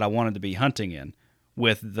spots that I wanted to be hunting in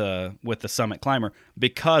with the Summit Climber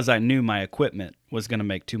because I knew my equipment was going to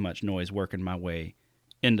make too much noise working my way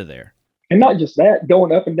into there. And not just that,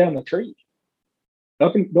 going up and down the tree.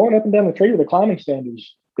 Going up and down the tree with a climbing stand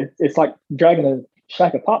it's like dragging a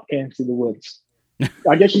sack of pop cans through the woods.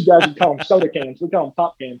 I guess you guys would call them soda cans. We call them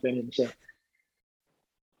pop cans in here. So.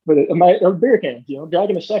 But or beer cans,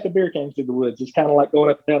 dragging a sack of beer cans through the woods is kind of like going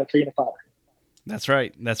up and down a tree in a fire. That's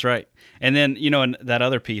right. That's right. And then, and that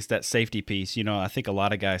other piece, that safety piece, I think a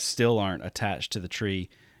lot of guys still aren't attached to the tree.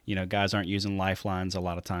 Guys aren't using lifelines a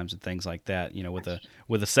lot of times and things like that.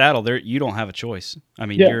 With a saddle there, you don't have a choice. I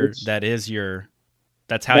mean, that's how you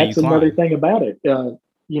climb. That's another thing about it.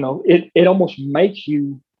 It almost makes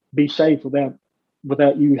you be safe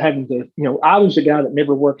without you having to, I was a guy that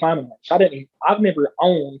never wore climbing helmets. I've never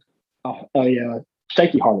owned a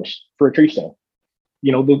safety harness for a tree stand.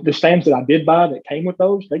 The stands that I did buy that came with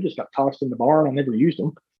those, they just got tossed in the barn. I never used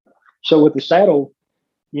them. So with the saddle,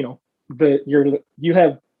 you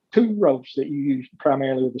have two ropes that you use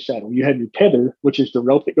primarily with the saddle. You have your tether, which is the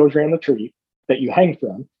rope that goes around the tree that you hang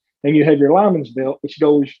from. Then you have your lineman's belt, which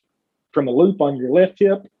goes from a loop on your left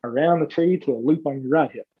hip around the tree to a loop on your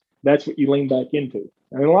right hip. That's what you lean back into.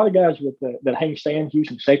 And a lot of guys that hang stands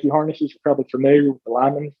using safety harnesses are probably familiar with the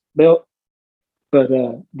lineman's belt. But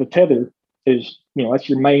the tether is, that's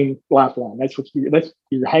your main lifeline. That's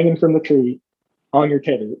you're hanging from the tree on your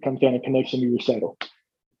tether. It comes down and connects into your saddle.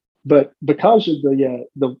 But because of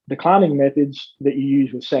the climbing methods that you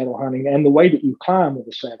use with saddle hunting and the way that you climb with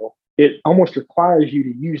a saddle, it almost requires you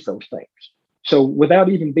to use those things. So without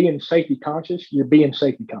even being safety conscious, you're being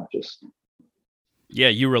safety conscious. Yeah,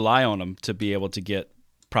 you rely on them to be able to get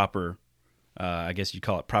proper, I guess you'd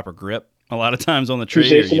call it proper grip a lot of times on the tree.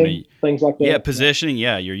 Positioning, things like that. Yeah, positioning.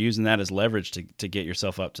 Yeah, you're using that as leverage to get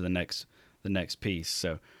yourself up to the next piece.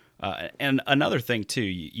 So, and another thing too,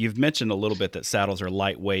 you've mentioned a little bit that saddles are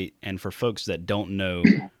lightweight, and for folks that don't know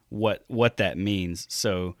what that means,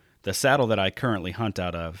 so the saddle that I currently hunt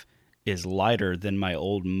out of is lighter than my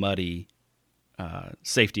old muddy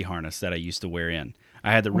safety harness that I used to wear in.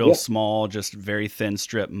 I had the real small, just very thin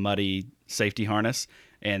strip, muddy safety harness,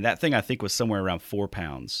 and that thing I think was somewhere around 4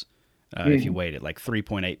 pounds if you weighed it, like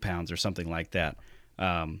 3.8 pounds or something like that.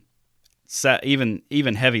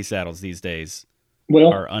 Even heavy saddles these days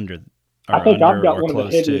are under. I think I've got one of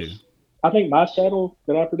the heaviest. I think my saddle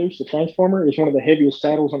that I produce, the Transformer, is one of the heaviest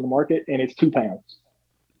saddles on the market, and it's 2 pounds.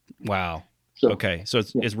 Wow. So, okay, so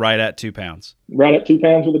it's right at 2 pounds. Right at 2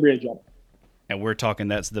 pounds with a bridge on it. And we're talking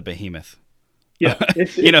that's the behemoth. Yeah,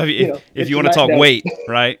 if you want to talk weight,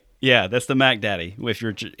 right? Yeah, that's the Mac Daddy. If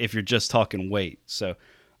you're just talking weight, so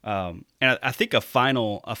and I think a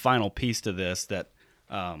final piece to this that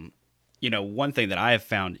one thing that I have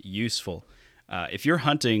found useful, if you're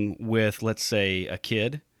hunting with, let's say, a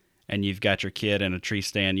kid, and you've got your kid in a tree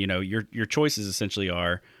stand, your choices essentially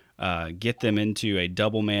are get them into a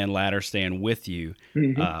double man ladder stand with you,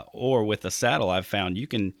 or with a saddle. I've found you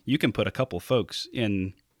can put a couple folks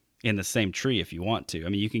in the same tree if you want to. I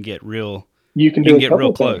mean, you can get real. You can get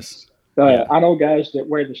real close. I know guys that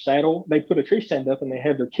wear the saddle. They put a tree stand up and they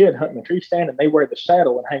have their kid hunting the tree stand, and they wear the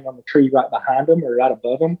saddle and hang on the tree right behind them or right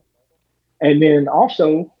above them. And then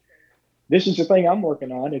also, this is the thing I'm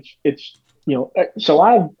working on. It's so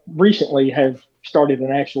I recently have started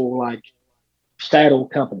an actual saddle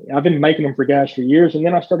company. I've been making them for guys for years, and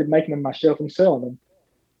then I started making them myself and selling them.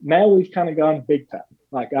 Now we've kind of gone big time.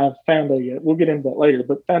 I've found we'll get into that later,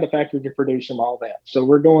 but found a factory to produce them, all that. So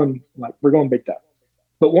we're going big time.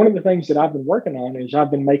 But one of the things that I've been working on is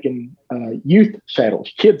I've been making youth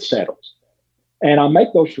saddles, kids saddles. And I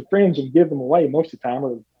make those for friends and give them away most of the time,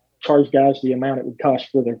 or charge guys the amount it would cost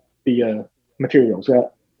for the materials, right?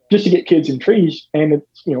 Just to get kids in trees. And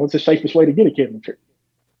it's the safest way to get a kid in a tree.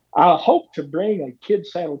 I hope to bring a kid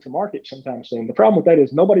saddle to market sometime soon. The problem with that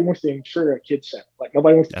is nobody wants to insure a kid saddle.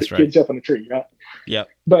 Nobody wants to put kids up on a tree, right? Yep.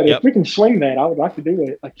 But if we can swing that, I would like to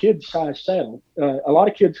do a kid-size saddle. A lot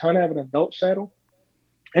of kids hunt have an adult saddle,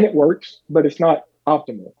 and it works, but it's not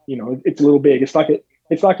optimal. It's a little big. It's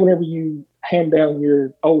like whenever you hand down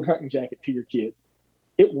your old hunting jacket to your kid.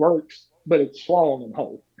 It works, but it's swollen and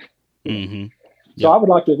whole. Mm-hmm. So I would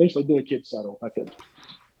like to eventually do a kid saddle if I could.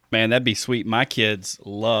 Man, that'd be sweet. My kids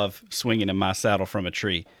love swinging in my saddle from a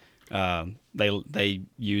tree. They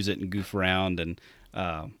use it and goof around, and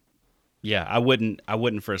I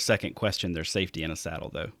wouldn't for a second question their safety in a saddle,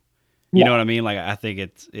 though. You know what I mean? I think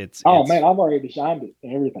it's. Oh man, I've already designed it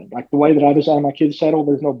and everything. The way that I designed my kids' saddle,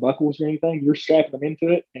 there's no buckles or anything. You're strapping them into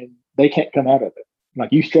it, and they can't come out of it.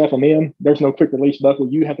 You strap them in. There's no quick release buckle.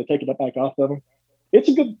 You have to take it back off of them. It's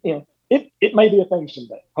a good. It may be a thing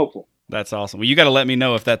someday. Hopefully. That's awesome. Well, you got to let me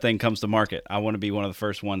know if that thing comes to market. I want to be one of the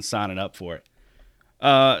first ones signing up for it.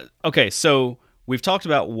 Okay, so we've talked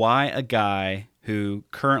about why a guy who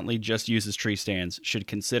currently just uses tree stands should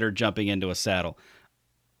consider jumping into a saddle.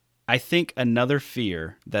 I think another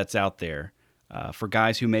fear that's out there for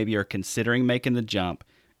guys who maybe are considering making the jump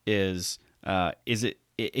is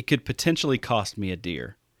it could potentially cost me a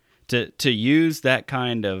deer. To use that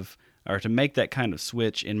kind of, or to make that kind of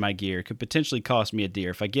switch in my gear could potentially cost me a deer.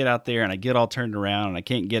 If I get out there and I get all turned around and I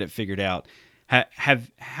can't get it figured out.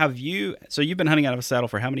 Have you, so you've been hunting out of a saddle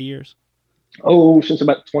for how many years? Oh, since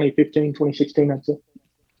about 2015, 2016, I'd say.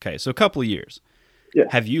 Okay, so a couple of years. Yeah.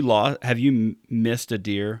 Have you missed a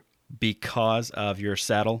deer because of your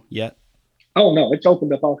saddle yet? Oh, no, it's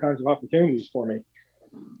opened up all kinds of opportunities for me.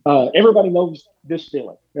 Everybody knows this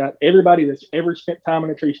feeling. Right? Everybody that's ever spent time in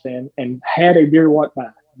a tree stand and had a deer walk by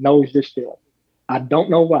knows this feeling. I don't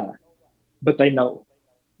know why, but they know.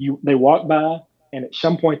 They walk by, and at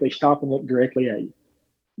some point they stop and look directly at you.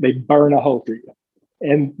 They burn a hole through you,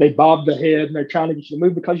 and they bob the head, and they're trying to get you to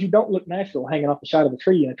move because you don't look natural hanging off the side of a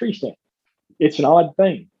tree in a tree stand. It's an odd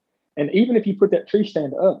thing. And even if you put that tree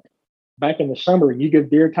stand up back in the summer and you give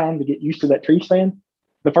deer time to get used to that tree stand,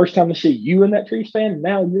 the first time they see you in that tree stand,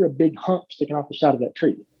 now you're a big hump sticking off the side of that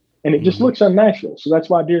tree. And it just looks unnatural. So that's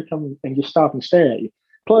why deer come and just stop and stare at you.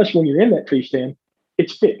 Plus, when you're in that tree stand,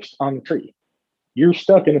 it's fixed on the tree. You're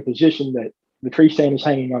stuck in a position that the tree stand is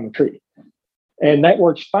hanging on the tree. And that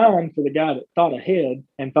works fine for the guy that thought ahead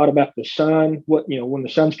and thought about the sun, when the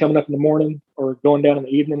sun's coming up in the morning or going down in the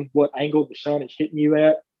evening, what angle the sun is hitting you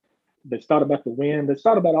at. That's thought about the wind. That's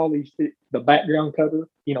thought about all these, the background cover,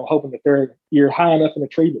 hoping that you're high enough in the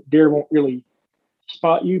tree that deer won't really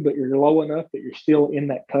spot you, but you're low enough that you're still in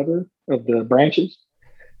that cover of the branches.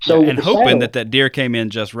 So and hoping that deer came in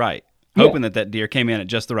just right. Hoping that deer came in at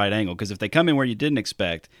just the right angle. Because if they come in where you didn't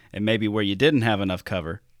expect and maybe where you didn't have enough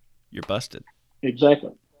cover, you're busted. Exactly.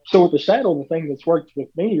 So with the saddle, the thing that's worked with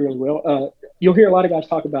me really well, you'll hear a lot of guys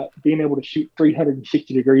talk about being able to shoot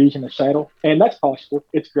 360 degrees in a saddle, and that's possible.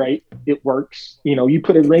 It's great. It works. You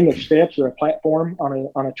put a ring of steps or a platform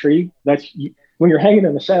on a tree. When you're hanging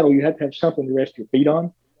in the saddle, you have to have something to rest your feet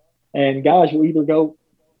on. And guys will either go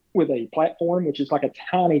with a platform, which is like a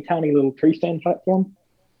tiny, tiny little tree stand platform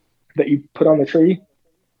that you put on the tree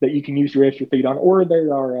that you can use to rest your feet on, or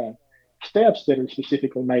there are steps that are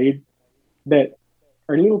specifically made that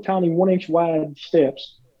are little tiny 1-inch wide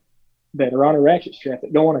steps that are on a ratchet strap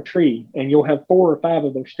that go on a tree, and you'll have 4 or 5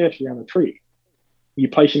 of those steps around the tree. You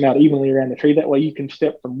place them out evenly around the tree. That way you can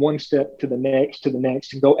step from one step to the next,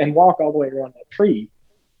 and go and walk all the way around that tree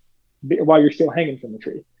while you're still hanging from the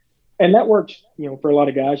tree. And that works, for a lot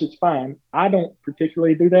of guys. It's fine. I don't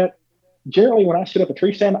particularly do that. Generally, when I set up a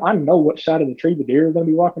tree stand, I know what side of the tree the deer are going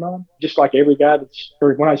to be walking on, just like every guy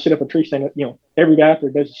when I set up a tree stand, every guy out there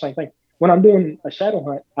does the same thing. When I'm doing a saddle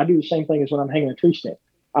hunt, I do the same thing as when I'm hanging a tree stand.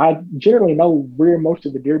 I generally know where most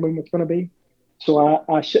of the deer movement's going to be. So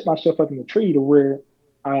I set myself up in the tree to where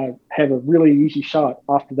I have a really easy shot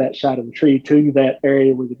off to that side of the tree to that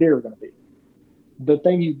area where the deer are going to be. The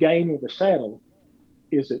thing you gain with a saddle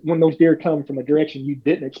is that when those deer come from a direction you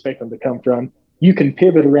didn't expect them to come from, you can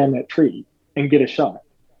pivot around that tree and get a shot.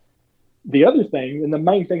 The other thing, and the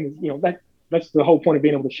main thing is, that's the whole point of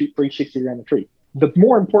being able to shoot 360 around the tree. The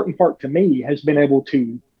more important part to me has been able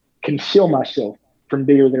to conceal myself from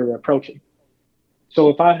deer that are approaching. So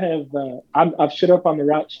if I have, I've set up on the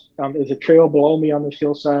right, there's a trail below me on this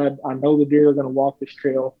hillside. I know the deer are going to walk this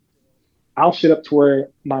trail. I'll sit up to where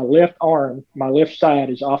my left side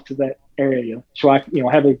is off to that area. So I,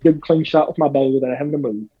 have a good clean shot with my bow without having to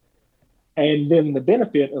move. And then the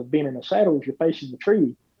benefit of being in a saddle is you're facing the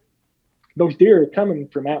tree. Those deer are coming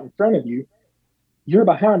from out in front of you. You're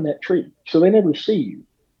behind that tree, so they never see you.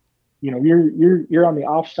 You're on the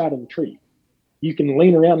off side of the tree. You can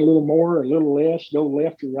lean around a little more or a little less, go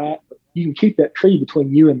left or right, but you can keep that tree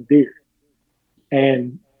between you and the deer.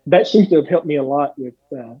 And that seems to have helped me a lot with,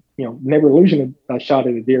 never losing a shot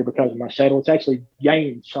at a deer because of my saddle. It's actually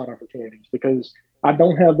gained shot opportunities because I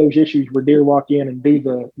don't have those issues where deer walk in and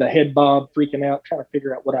do the head bob, freaking out, trying to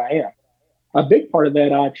figure out what I am. A big part of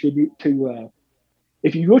that I attribute to,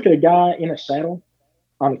 if you look at a guy in a saddle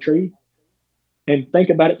on a tree and think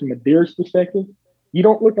about it from a deer's perspective, you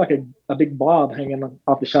don't look like a big blob hanging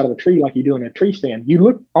off the side of a tree like you do in a tree stand. You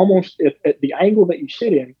look almost at the angle that you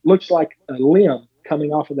sit in, looks like a limb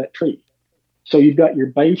coming off of that tree. So you've got your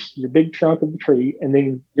base, your big trunk of the tree, and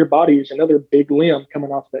then your body is another big limb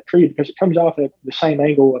coming off of that tree because it comes off at the same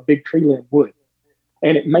angle a big tree limb would.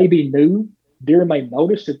 And it may be new. Deer may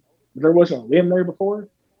notice that there wasn't a limb there before,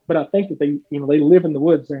 but I think that they live in the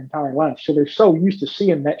woods their entire life. So they're so used to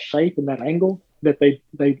seeing that shape and that angle that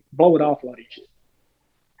they blow it off a lot easier.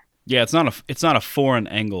 Yeah, it's not a foreign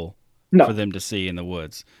angle No, for them to see in the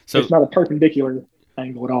woods. So it's not a perpendicular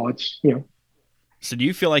angle at all. It's, So do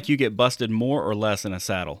you feel like you get busted more or less in a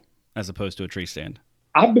saddle as opposed to a tree stand?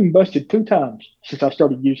 I've been busted 2 times since I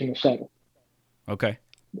started using a saddle. Okay.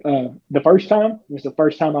 The first time was the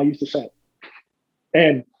first time I used a saddle.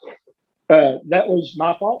 And that was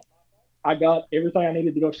my fault. I got everything I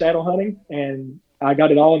needed to go saddle hunting, and I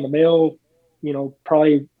got it all in the mail,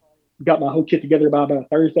 probably got my whole kit together by about a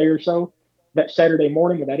Thursday or so. That Saturday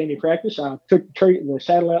morning, without any practice, I took the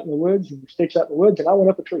saddle out in the woods and the sticks out in the woods, and I went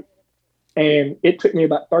up a tree. And it took me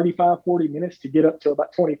about 35, 40 minutes to get up to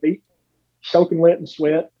about 20 feet, soaking wet in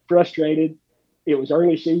sweat, frustrated. It was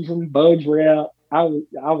early season, bugs were out. I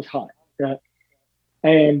was hot, right?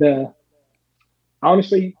 And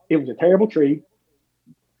honestly, it was a terrible tree.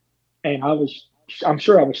 And I'm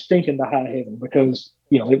sure I was stinking to high heaven because,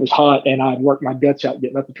 it was hot and I'd worked my guts out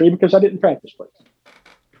getting up the tree because I didn't practice first.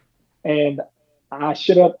 And I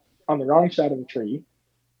sit up on the wrong side of the tree,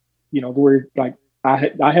 where like I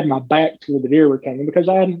had my back to where the deer were coming because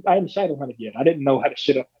I hadn't saddle hunted yet. I didn't know how to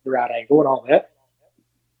sit up at the right angle and all that.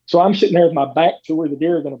 So I'm sitting there with my back to where the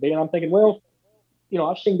deer are going to be. And I'm thinking, well,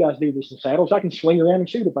 I've seen guys do this in saddles. I can swing around and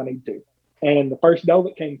shoot if I need to. And the first doe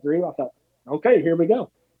that came through, I thought, okay, here we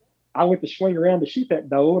go. I went to swing around to shoot that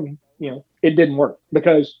doe, and it didn't work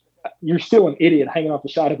because you're still an idiot hanging off the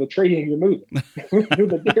side of a tree and you're moving.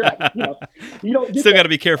 The deer, you don't still got to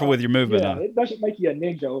be careful with your movement. Yeah, it doesn't make you a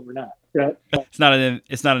ninja overnight. Right? It's not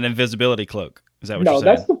an invisibility cloak. Is that what you're saying?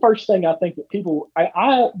 No, that's the first thing I think that people.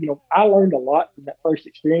 I learned a lot from that first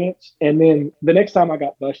experience, and then the next time I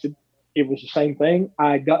got busted, it was the same thing.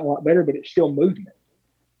 I got a lot better, but it's still movement.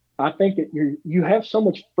 I think that you have so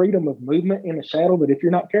much freedom of movement in a saddle that if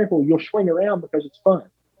you're not careful, you'll swing around because it's fun.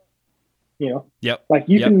 Yep. Like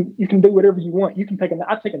you can do whatever you want. You can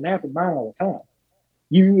I take a nap in mine all the time.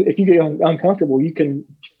 If you get uncomfortable, you can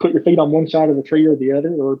put your feet on one side of the tree or the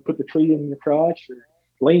other, or put the tree in your crotch, or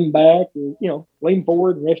lean back, or lean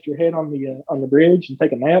forward and rest your head on the bridge and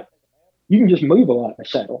take a nap. You can just move a lot in a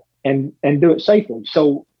saddle and do it safely.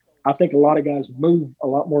 So I think a lot of guys move a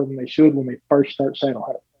lot more than they should when they first start saddle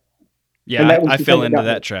hunting. Yeah, I fell into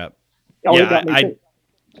that trap. Oh, yeah,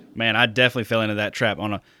 I definitely fell into that trap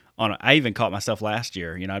I even caught myself last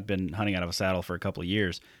year. I'd been hunting out of a saddle for a couple of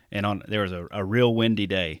years, and there was a real windy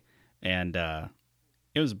day, and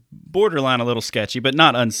it was borderline a little sketchy, but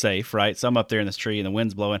not unsafe, right? So I'm up there in this tree and the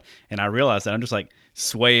wind's blowing, and I realized that I'm just like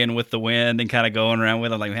swaying with the wind and kind of going around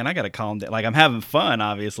with it. I'm like, man, I got to calm down. Like, I'm having fun,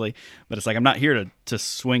 obviously, but it's like I'm not here to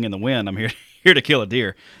swing in the wind. I'm here to kill a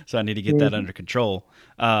deer, so I need to get that under control.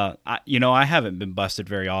 I haven't been busted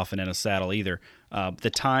very often in a saddle either.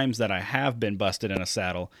 The times that I have been busted in a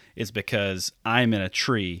saddle is because I'm in a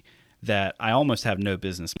tree that I almost have no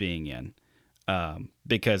business being in.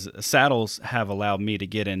 Because saddles have allowed me to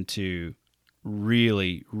get into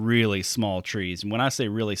really, really small trees. And when I say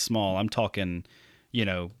really small, I'm talking,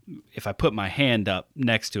 if I put my hand up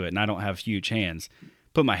next to it, and I don't have huge hands,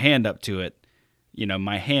 put my hand up to it,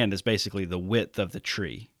 my hand is basically the width of the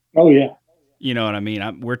tree. Oh, yeah. You know what I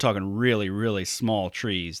mean? We're talking really, really small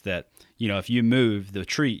trees that, if you move the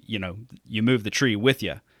tree, you move the tree with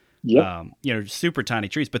you. Yep. Super tiny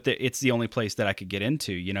trees, but it's the only place that I could get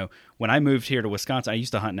into. When I moved here to Wisconsin, I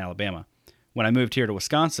used to hunt in Alabama. When I moved here to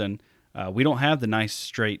Wisconsin, we don't have the nice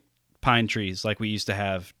straight pine trees like we used to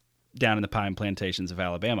have down in the pine plantations of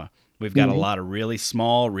Alabama. We've got a lot of really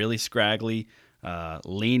small, really scraggly, hard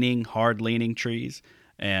leaning trees.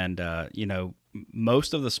 And,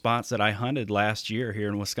 most of the spots that I hunted last year here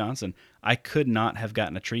in Wisconsin, I could not have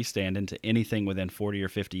gotten a tree stand into anything within 40 or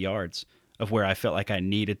 50 yards of where I felt like I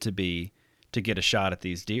needed to be to get a shot at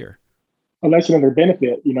these deer. Well, that's another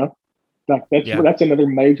benefit, like that's another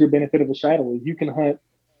major benefit of a saddle is you can hunt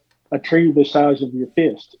a tree the size of your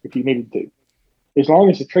fist if you needed to. As long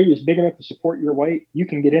as the tree is big enough to support your weight, you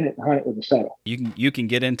can get in it and hunt it with a saddle. You can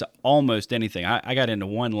get into almost anything. I got into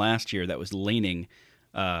one last year that was leaning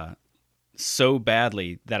so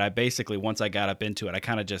badly that I basically, once I got up into it, I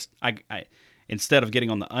kind of just I instead of getting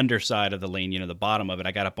on the underside of the lean, the bottom of it,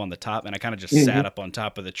 I got up on the top and I kind of just sat up on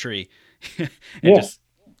top of the tree and just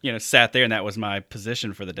sat there, and that was my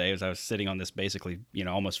position for the day. As I was sitting on this basically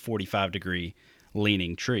almost 45-degree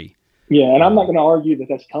leaning tree. Yeah, and I'm not going to argue that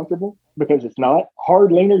that's comfortable because it's not. Hard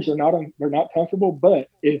leaners are not comfortable, but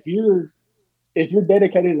if you're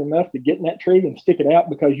dedicated enough to get in that tree and stick it out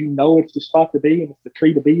because it's the spot to be and it's the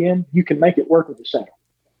tree to be in, you can make it work with the saddle.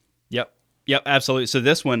 Yep, absolutely. So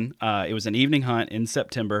this one, it was an evening hunt in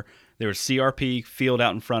September. There was CRP field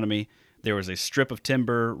out in front of me. There was a strip of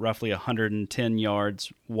timber roughly 110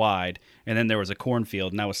 yards wide, and then there was a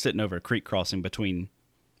cornfield, and I was sitting over a creek crossing between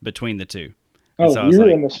the two. Oh, so you were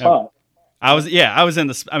in the spot. I was in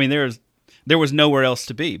the. I mean, there was nowhere else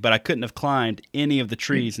to be, but I couldn't have climbed any of the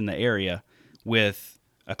trees in the area with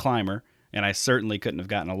a climber, and I certainly couldn't have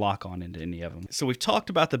gotten a lock on into any of them. So we've talked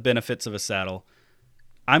about the benefits of a saddle.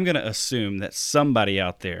 I'm going to assume that somebody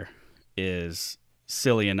out there is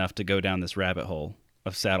silly enough to go down this rabbit hole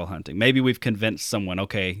of saddle hunting. Maybe we've convinced someone,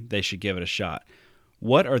 okay, they should give it a shot.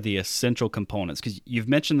 What are the essential components? Because you've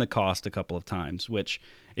mentioned the cost a couple of times, which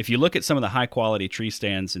if you look at some of the high-quality tree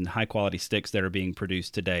stands and high-quality sticks that are being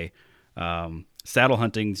produced today, saddle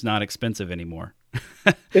hunting's not expensive anymore.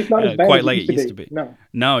 It's not as bad quite as like it used to be.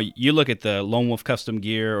 No, you look at the Lone Wolf Custom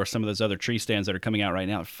Gear or some of those other tree stands that are coming out right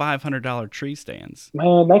now, $500 tree stands.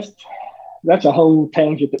 Man, that's a whole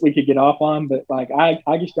tangent that we could get off on, but like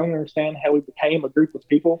I just don't understand how we became a group of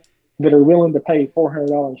people that are willing to pay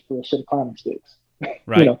 $400 for a set of climbing sticks.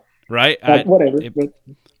 Right. Right. Like, whatever. It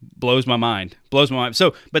blows my mind.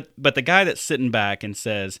 So, but the guy that's sitting back and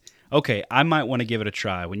says, okay, I might want to give it a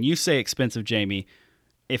try. When you say expensive, Jamie,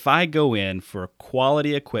 if I go in for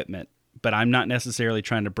quality equipment, but I'm not necessarily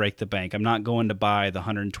trying to break the bank, I'm not going to buy the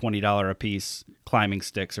 $120 a piece climbing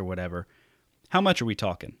sticks or whatever, how much are we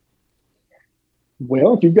talking?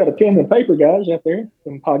 Well, if you've got a pen and paper, guys, out there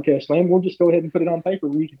in podcast land, we'll just go ahead and put it on paper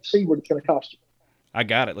where you can see what it's going to cost you. I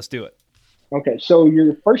got it. Let's do it. Okay, so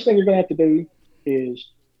your first thing you're going to have to do is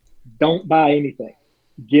don't buy anything.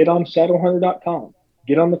 Get on saddlehunter.com,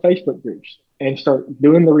 get on the Facebook groups, and start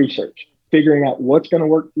doing the research, figuring out what's going to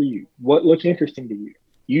work for you, what looks interesting to you.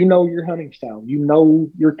 You know your hunting style. You know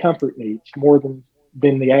your comfort needs more than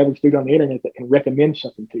the average dude on the internet that can recommend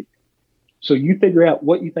something to you. So you figure out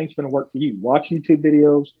what you think is going to work for you. Watch YouTube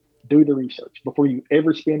videos, do the research before you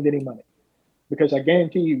ever spend any money. Because I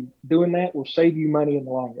guarantee you, doing that will save you money in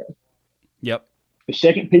the long run. Yep. The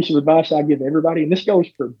second piece of advice I give everybody, and this goes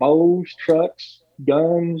for bows, trucks,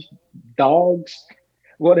 guns, dogs,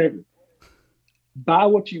 whatever. Buy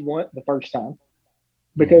what you want the first time.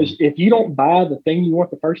 Because if you don't buy the thing you want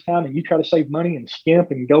the first time and you try to save money and skimp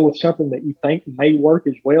and go with something that you think may work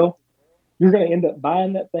as well, you're going to end up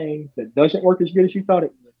buying that thing that doesn't work as good as you thought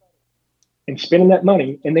it would and spending that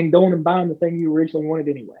money and then going and buying the thing you originally wanted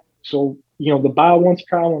anyway. So, the buy once,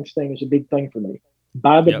 try once thing is a big thing for me.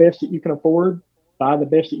 Buy the best that you can afford, buy the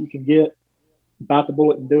best that you can get, bite the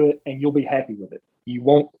bullet and do it, and you'll be happy with it. You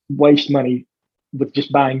won't waste money with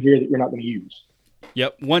just buying gear that you're not going to use.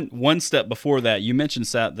 Yep. One step before that, you mentioned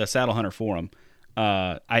the Saddle Hunter Forum.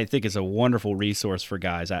 I think it's a wonderful resource for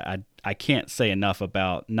guys. I can't say enough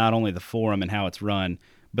about not only the forum and how it's run,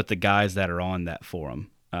 but the guys that are on that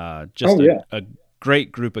forum. A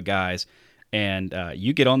great group of guys. And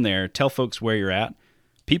you get on there, tell folks where you're at.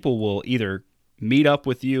 People will either meet up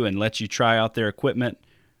with you and let you try out their equipment.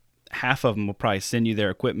 Half of them will probably send you their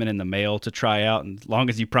equipment in the mail to try out, and as long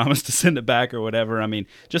as you promise to send it back or whatever. I mean,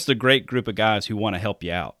 just a great group of guys who want to help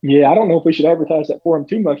you out. Yeah, I don't know if we should advertise that forum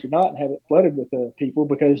too much or not and have it flooded with people,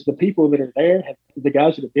 because the people that are there, the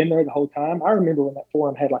guys that have been there the whole time, I remember when that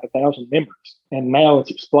forum had like 1,000 members, and now it's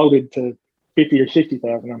exploded to 50 or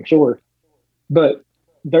 60,000, I'm sure. But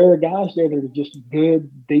there are guys there that are just good,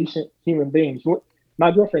 decent human beings. My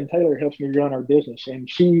girlfriend Taylor helps me run our business, and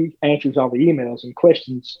she answers all the emails and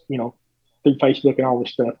questions, through Facebook and all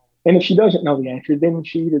this stuff. And if she doesn't know the answer, then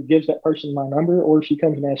she either gives that person my number or she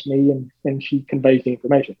comes and asks me and she conveys the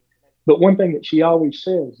information. But one thing that she always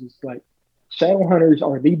says is like, saddle hunters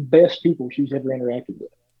are the best people she's ever interacted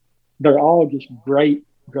with. They're all just great,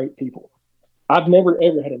 great people. I've never,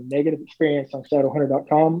 ever had a negative experience on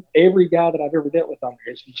saddlehunter.com. Every guy that I've ever dealt with on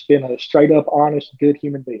there has just been a straight up, honest, good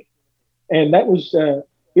human being. And that was,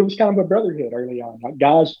 it was kind of a brotherhood early on, like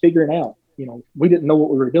guys figuring out, we didn't know what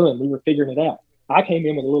we were doing. We were figuring it out. I came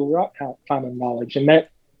in with a little rock climbing knowledge, and that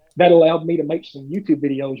allowed me to make some YouTube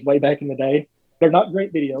videos way back in the day. They're not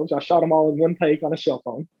great videos. I shot them all in one take on a cell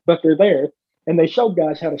phone, but they're there. And they showed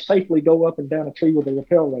guys how to safely go up and down a tree with a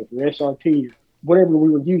rappel rope or SRT or whatever we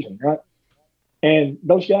were using, right? And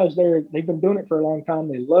those guys there, they've been doing it for a long time.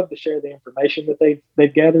 They love to share the information that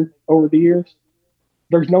they've gathered over the years.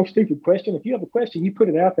 There's no stupid question. If you have a question, you put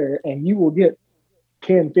it out there and you will get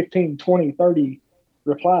 10, 15, 20, 30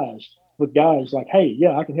 replies with guys like, hey,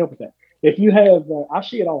 yeah, I can help with that. If you have, I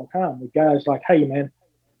see it all the time with guys like, hey, man,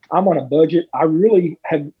 I'm on a budget. I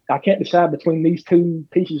can't decide between these two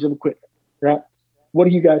pieces of equipment, right? What do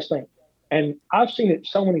you guys think? And I've seen it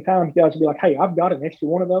so many times, guys will be like, hey, I've got an extra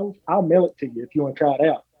one of those. I'll mail it to you if you want to try it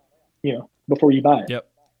out, before you buy it. Yep.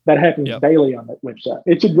 That happens daily on that website.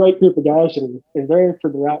 It's a great group of guys that are there for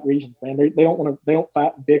the right reasons, man. They don't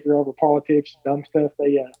fight and bicker over politics, dumb stuff.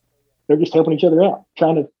 They're just helping each other out,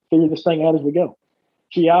 trying to figure this thing out as we go.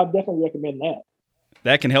 So yeah, I definitely recommend that.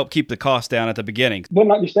 That can help keep the cost down at the beginning. But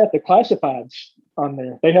not just that, the classifieds on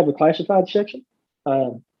there, they have a classified section.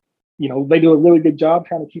 They do a really good job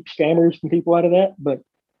trying to keep scammers and people out of that. But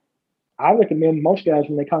I recommend most guys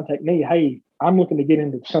when they contact me, hey, I'm looking to get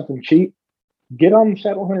into something cheap. Get on the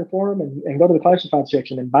Saddle Hunter forum and go to the classified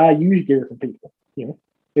section and buy used gear from people.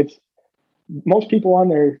 It's most people on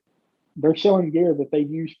there, they're selling gear that they've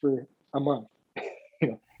used for a month.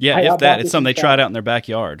 Yeah, hey, if that, it's something they tried out in their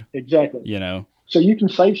backyard. Exactly. So you can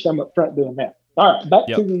save some up front doing that. All right, back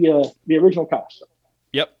to the original cost.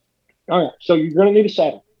 Yep. All right, so you're going to need a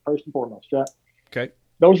saddle first and foremost, right? Okay.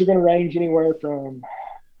 Those are going to range anywhere from.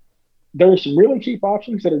 There are some really cheap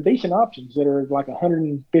options that are decent options that are like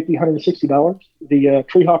 $150, $160. The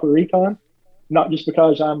Tree Hopper Recon, not just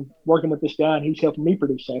because I'm working with this guy and he's helping me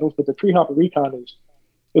produce saddles, but the Tree Hopper Recon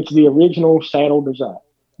it's the original saddle design,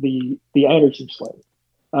 the Anderson sled.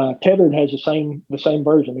 Tethered has the same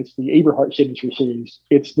version. It's the Eberhart Signature Series.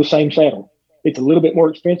 It's the same saddle. It's a little bit more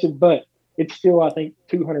expensive, but it's still, I think,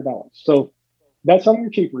 $200. So that's something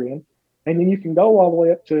you're cheaper in. And then you can go all the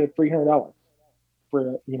way up to $300 for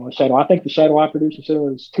a saddle. I think the saddle I produce in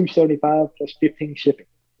Silver is $275 plus 15 shipping.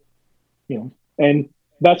 And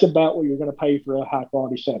that's about what you're going to pay for a high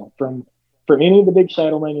quality saddle. For any of the big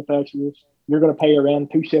saddle manufacturers, you're going to pay around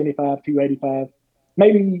 $275, $285,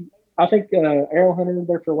 maybe. I think Arrow Hunter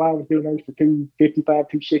there for a while was doing those for $255,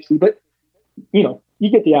 $260, but you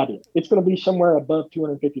get the idea. It's going to be somewhere above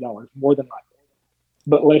 $250 more than likely,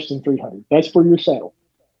 but less than $300. That's for your saddle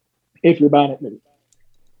if you're buying it new.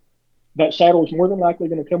 That saddle is more than likely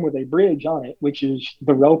going to come with a bridge on it, which is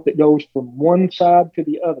the rope that goes from one side to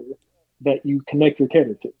the other that you connect your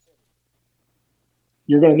tether to.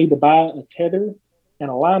 You're going to need to buy a tether and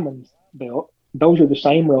a lineman's belt. Those are the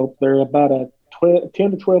same rope. They're about a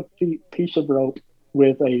 10 to 12 feet piece of rope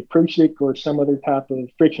with a Prusik or some other type of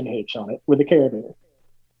friction hitch on it with a carabiner.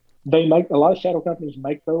 A lot of saddle companies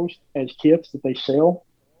make those as kits that they sell.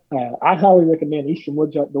 I highly recommend Eastern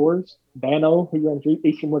Woods Outdoors. Dano, who runs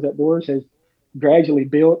Eastern Woods Outdoors, has gradually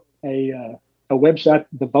built a website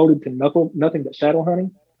devoted to nothing but saddle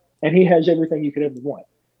hunting, and he has everything you could ever want.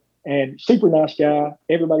 And super nice guy.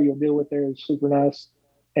 Everybody you'll deal with there is super nice.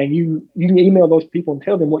 And you can email those people and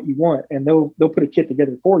tell them what you want, and they'll put a kit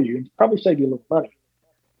together for you and probably save you a little money.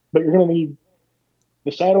 But you're going to need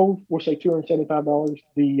the saddle, we'll say $275.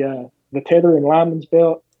 The tether and lineman's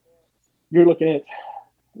belt, you're looking at,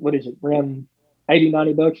 what is it, around $80,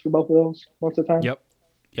 $90 for both of those most of the time?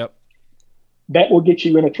 Yep. That will get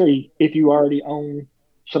you in a tree if you already own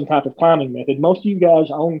some type of climbing method. Most of you guys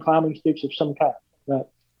own climbing sticks of some kind, right?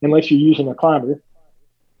 Unless you're using a climber.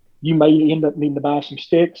 You may end up needing to buy some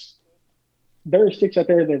sticks. There are sticks out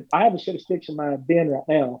there that I have a set of sticks in my bin right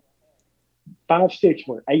now. 5 sticks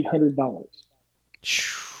were $800.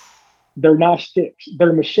 They're nice sticks.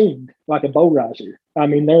 They're machined like a bow riser. I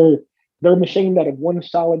mean, they're machined out of one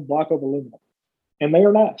solid block of aluminum, and they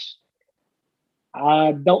are nice.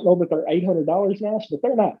 I don't know that they're $800 nice, but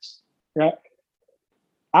they're nice, right?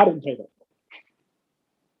 I didn't pay that.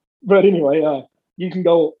 But anyway, you can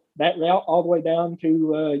go that route all the way down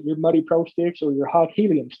to your Muddy Pro sticks or your Hawk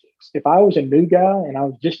Helium sticks. If I was a new guy and I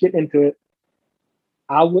was just getting into it,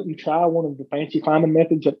 I wouldn't try one of the fancy climbing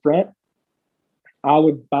methods up front. I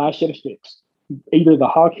would buy a set of sticks, either the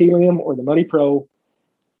Hawk Helium or the Muddy Pro.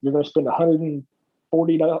 You're going to spend $130,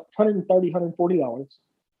 $140,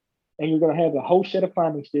 and you're going to have a whole set of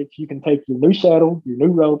climbing sticks. You can take your new saddle, your new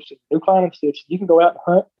ropes, new climbing sticks. You can go out and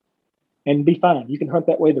hunt and be fine. You can hunt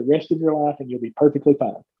that way the rest of your life, and you'll be perfectly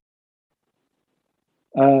fine.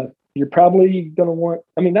 You're probably going to want,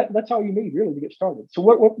 that's all you need really to get started. So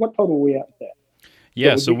what total are we at with that?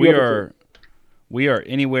 Yeah, so we are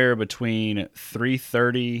anywhere between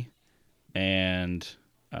 $330 and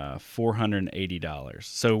 $480.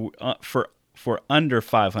 So for under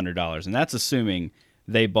 $500, and that's assuming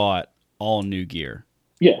they bought all new gear.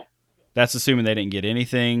 Yeah, that's assuming they didn't get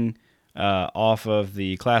anything off of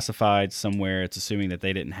the classified somewhere. It's assuming that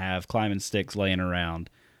they didn't have climbing sticks laying around,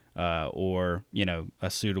 or a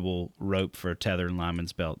suitable rope for a tether and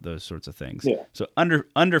lineman's belt, those sorts of things. Yeah. So under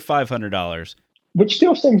 $500, which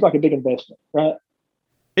still seems like a big investment, right?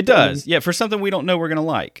 It does, yeah, for something we don't know we're going to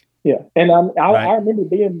like. Yeah, and I remember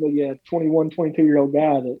being the 21, 22-year-old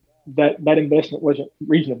guy that investment wasn't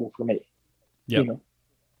reasonable for me. Yeah.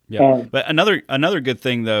 Yeah. But another good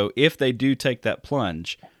thing, though, if they do take that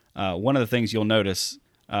plunge, one of the things you'll notice,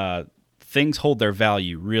 things hold their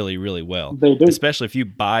value really, really well. They do. Especially if you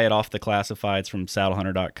buy it off the classifieds from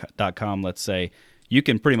saddlehunter.com, let's say, you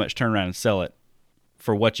can pretty much turn around and sell it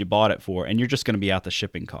for what you bought it for, and you're just going to be out the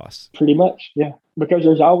shipping costs. Pretty much, yeah. Because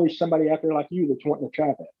there's always somebody out there like you that's wanting to try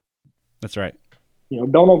that. That's right.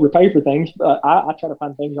 don't overpay for things. But I try to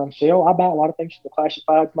find things on sale. I buy a lot of things from the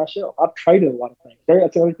classifieds myself. I've traded a lot of things.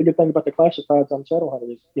 That's the only good thing about the classifieds on Saddle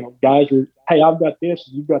Hunter is, guys are, hey, I've got this,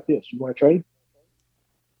 you've got this. You want to trade?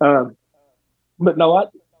 But no,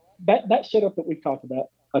 that setup that we've talked about,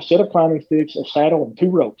 a set of climbing sticks, a saddle, and 2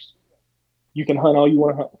 ropes, you can hunt all you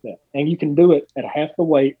want to hunt with that. And you can do it at half the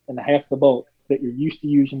weight and half the bulk that you're used to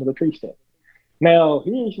using with a tree stand. Now,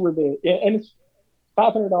 here's where and it's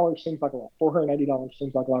 $500 seems like a lot. $480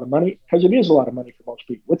 seems like a lot of money because it is a lot of money for most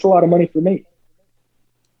people. It's a lot of money for me.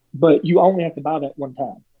 But you only have to buy that one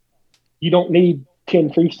time. You don't need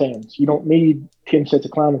 10 tree stands. You don't need 10 sets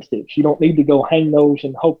of climbing sticks. You don't need to go hang those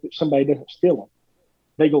and hope that somebody doesn't steal them.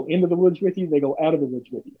 They go into the woods with you. They go out of the woods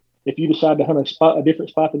with you. If you decide to hunt a different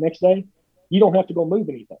spot the next day, you don't have to go move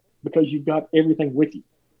anything because you've got everything with you.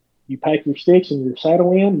 You pack your sticks and your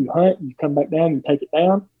saddle in, you hunt, you come back down, you take it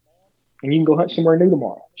down, and you can go hunt somewhere new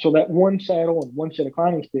tomorrow. So that one saddle and one set of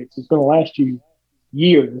climbing sticks is going to last you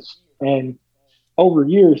years. And over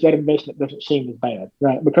years, that investment doesn't seem as bad,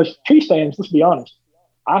 right? Because tree stands, let's be honest,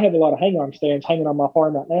 I have a lot of hang-on stands hanging on my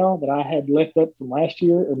farm right now that I had left up from last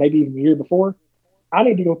year or maybe even the year before. I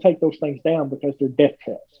need to go take those things down because they're death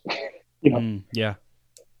traps. Yeah.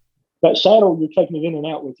 That saddle, you're taking it in and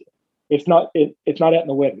out with you. It's not out in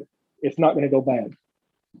the weather. It's not going to go bad.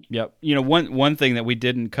 Yep. One thing that we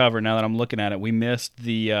didn't cover, now that I'm looking at it, we missed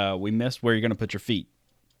where you're going to put your feet.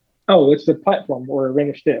 Oh, it's the platform or a ring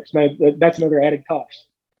of steps. Now, that's another added cost.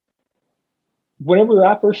 Whenever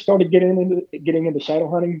I first started getting into saddle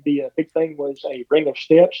hunting, the big thing was a ring of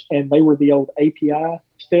steps, and they were the old API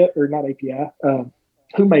step, or not API.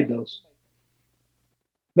 Who made those?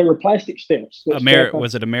 They were plastic steps. Was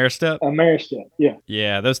it Ameristep? Ameristep, yeah.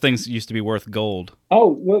 Yeah, those things used to be worth gold.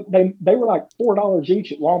 Oh, well, they were like $4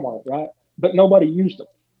 each at Walmart, right? But nobody used them.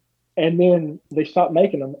 And then they stopped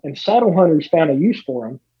making them, and saddle hunters found a use for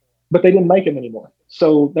them, but they didn't make them anymore.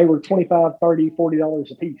 So they were $25, $30,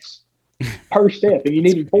 $40 a piece per step, and you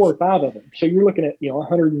needed 4 or 5 of them. So you're looking at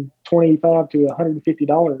 $125 to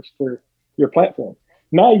 $150 for your platform.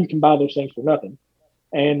 Now you can buy those things for nothing,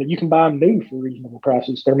 and you can buy them new for reasonable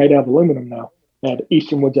prices. They're made out of aluminum now at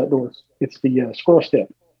Eastern Woods Outdoors. It's the Squirrel Step.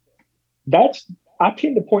 I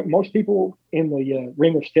tend to point most people in the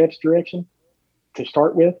ring of steps direction to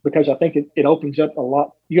start with because I think it opens up a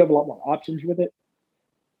lot. You have a lot more options with it,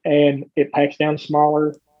 and it packs down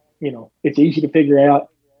smaller. It's easy to figure out.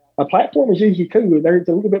 A platform is easy too. There's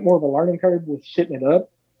a little bit more of a learning curve with setting it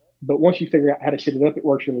up, but once you figure out how to set it up, it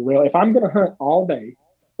works really well. If I'm going to hunt all day,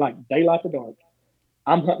 like daylight to dark,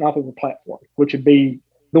 I'm hunting off of a platform, which would be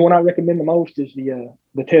the one I recommend the most is the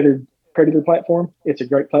Tethered Predator platform. It's a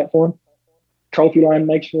great platform. Trophy Line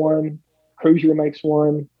makes one. Cruiser makes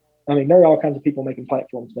one. I mean, there are all kinds of people making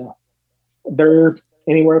platforms now. They're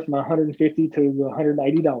anywhere from $150 to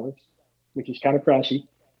 $180, which is kind of pricey,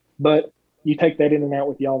 but you take that in and out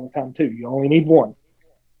with you all the time too. You only need one.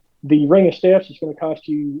 The ring of steps is going to cost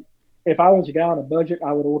you, if I was a guy on a budget,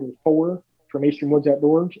 I would order 4 from Eastern Woods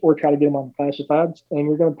Outdoors or try to get them on the classifieds, and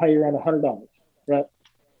you're going to pay around $100, right?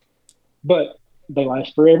 But they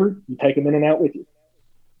last forever. You take them in and out with you.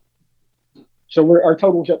 So our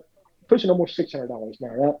total's up, pushing almost $600 now,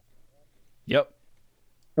 right? Yep.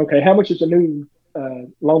 Okay, how much is a new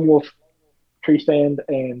Lone Wolf tree stand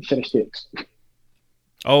and set of sticks?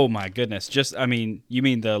 Oh my goodness! You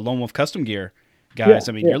mean the Lone Wolf custom gear, guys?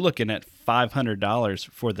 Yeah, You're looking at $500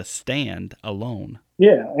 for the stand alone.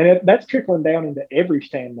 Yeah, and that's trickling down into every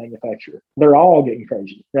stand manufacturer. They're all getting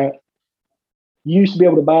crazy, right? You used to be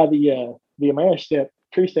able to buy the Ameristep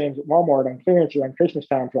tree stands at Walmart on clearance around Christmas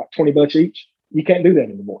time for like $20 each. You can't do that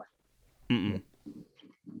anymore.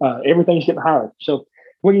 Everything's getting higher. So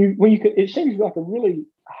when you it seems like a really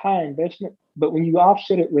high investment, but when you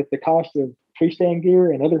offset it with the cost of tree stand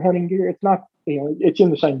gear and other hunting gear, it's not, it's in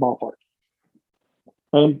the same ballpark.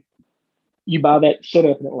 You buy that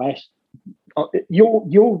setup and it lasts.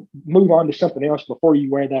 You'll move on to something else before you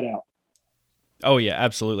wear that out. Oh yeah,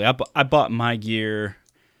 absolutely. I bought my gear.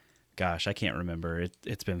 Gosh, I can't remember.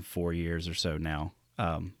 It's been 4 years or so now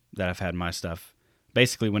that I've had my stuff.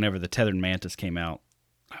 Basically, whenever the Tethered Mantis came out,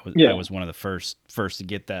 I was one of the first to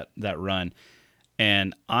get that run.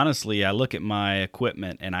 And honestly, I look at my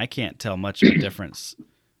equipment and I can't tell much of a difference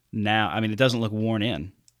now. I mean, it doesn't look worn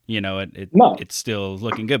in. It's still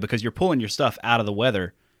looking good because you're pulling your stuff out of the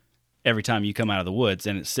weather every time you come out of the woods,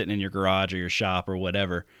 and it's sitting in your garage or your shop or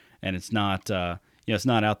whatever, and it's not it's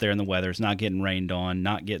not out there in the weather. It's not getting rained on,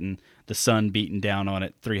 not getting the sun beating down on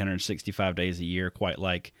it 365 days a year, quite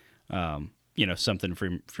like something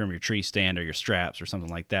from your tree stand or your straps or something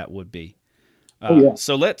like that would be.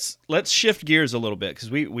 So let's shift gears a little bit, because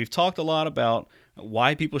we've talked a lot about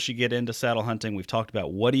why people should get into saddle hunting. We've talked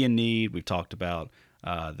about what do you need. We've talked about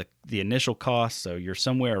the initial cost. So you're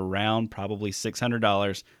somewhere around probably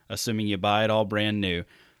 $600, assuming you buy it all brand new.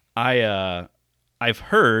 I've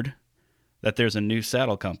heard that there's a new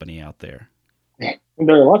saddle company out there.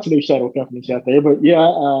 There are lots of new saddle companies out there, but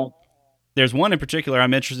there's one in particular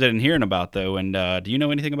I'm interested in hearing about, though. And do you know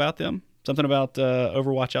anything about them? Something about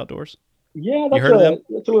Overwatch Outdoors? Yeah, that's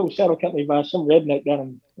a little saddle company by some redneck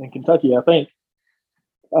down in Kentucky, I think.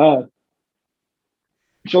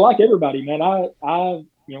 So like everybody, man, I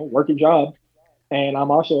work a job, and I'm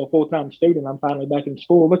also a full-time student. I'm finally back in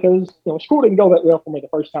school because school didn't go that well for me the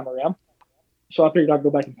first time around. So I figured I'd go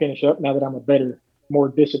back and finish up now that I'm a better, more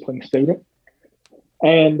disciplined student.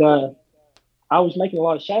 And I was making a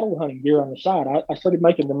lot of saddle hunting gear on the side. I started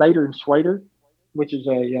making the Nader and Swader, which is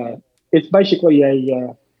it's basically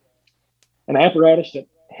an apparatus that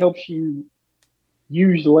helps you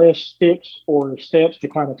use less sticks or steps to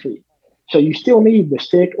climb a tree. So you still need the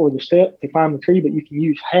stick or the step to climb the tree, but you can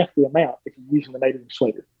use half the amount if you're using the Nader and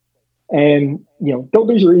Swader. And, don't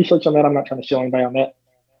do your research on that. I'm not trying to sell anybody on that.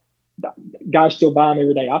 Guys still buy them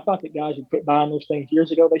every day. I thought that guys would quit buying those things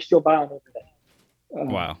years ago. They still buy them every day.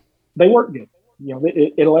 Wow. They work good.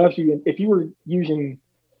 It allows you, if you were using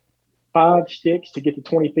 5 sticks to get to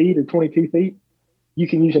 20 feet or 22 feet, you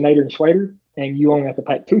can use a Nader and Swader, and you only have to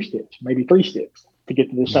pack 2 sticks, maybe 3 sticks to get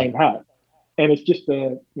to the same height. And it's just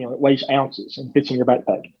it weighs ounces and fits in your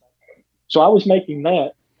backpack. So I was making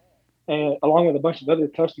that, and along with a bunch of other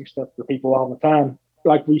custom stuff for people all the time.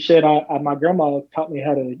 Like we said, my grandma taught me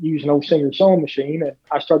how to use an old Singer sewing machine, and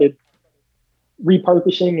I started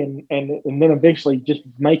repurposing and then eventually just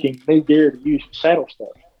making new gear to use for saddle stuff.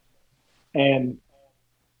 And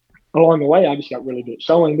along the way, I just got really good at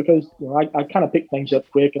sewing because I kind of pick things up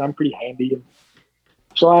quick, and I'm pretty handy. And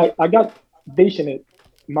so I got decent at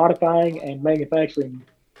modifying and manufacturing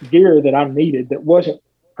gear that I needed that wasn't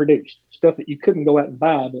produced, stuff that you couldn't go out and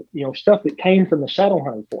buy, but stuff that came from the saddle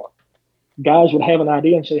hunting forum. Guys would have an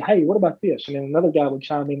idea and say, "Hey, what about this?" And then another guy would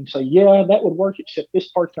chime in and say, "Yeah, that would work, except this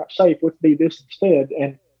part's not safe. Let's do this instead."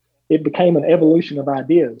 And it became an evolution of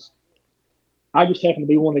ideas. I just happened to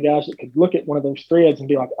be one of the guys that could look at one of those threads and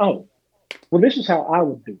be like, "Oh, well, this is how I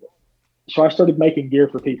would do it." So I started making gear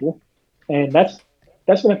for people, and that's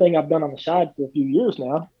been a thing I've done on the side for a few years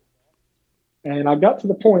now. And I got to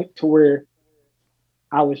the point to where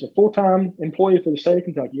I was a full-time employee for the state of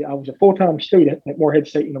Kentucky. I was a full-time student at Morehead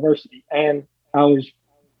State University, and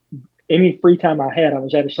any free time I had, I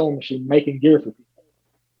was at a sewing machine making gear for people.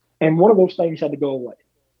 And one of those things had to go away.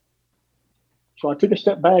 So I took a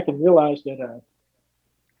step back and realized that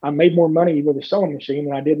I made more money with a sewing machine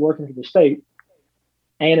than I did working for the state.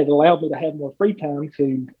 And it allowed me to have more free time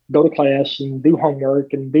to go to class and do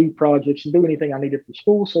homework and do projects and do anything I needed for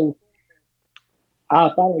school. So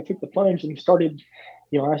I finally took the plunge and started,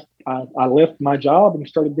 I left my job and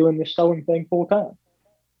started doing this sewing thing full time.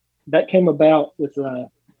 That came about with,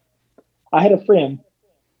 I had a friend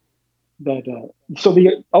that, so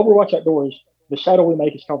the Overwatch Outdoors, the saddle we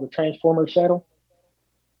make is called the Transformer saddle.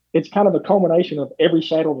 It's kind of a culmination of every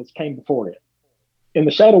saddle that's came before it. In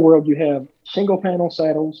the saddle world, you have single panel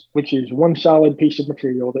saddles, which is one solid piece of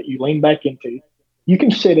material that you lean back into. You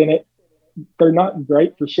can sit in it. They're not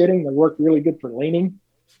great for sitting. They work really good for leaning.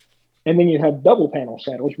 And then you have double panel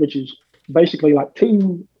saddles, which is basically like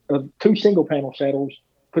two single panel saddles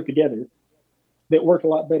put together that work a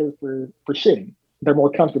lot better for sitting. They're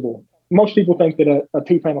more comfortable. Most people think that a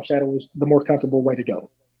 2-panel saddle is the more comfortable way to go.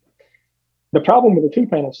 The problem with a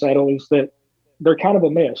 2-panel saddle is that they're kind of a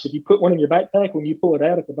mess. If you put one in your backpack, when you pull it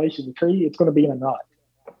out at the base of the tree, it's going to be in a knot.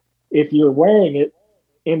 If you're wearing it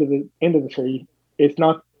into the tree, it's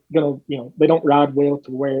not going to, they don't ride well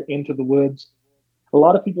to wear into the woods. A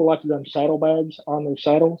lot of people like to run saddlebags on their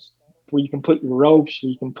saddles where you can put your ropes,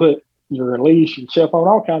 where you can put your leash, your cell phone,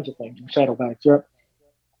 all kinds of things in saddlebags, right?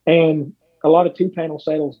 And a lot of 2-panel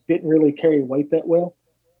saddles didn't really carry weight that well.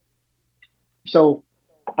 So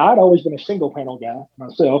I'd always been a single panel guy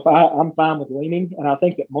myself. I'm fine with leaning. And I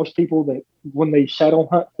think that most people that when they saddle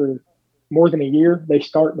hunt for more than a year, they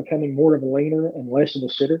start becoming more of a leaner and less of a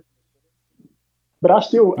sitter. But I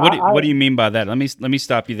still. What do you mean by that? Let me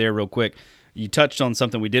stop you there real quick. You touched on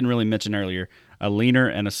something we didn't really mention earlier: a leaner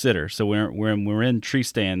and a sitter. So we're in tree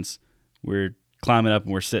stands, we're climbing up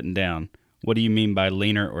and we're sitting down. What do you mean by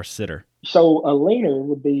leaner or sitter? So a leaner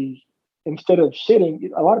would be, instead of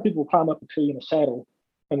sitting, a lot of people climb up a tree in a saddle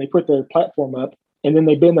and they put their platform up and then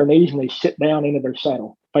they bend their knees and they sit down into their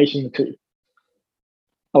saddle facing the tree.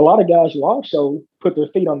 A lot of guys will also put their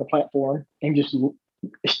feet on the platform and just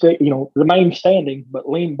remain standing, but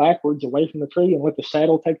lean backwards away from the tree and let the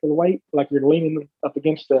saddle take the weight, like you're leaning up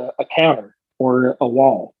against a counter or a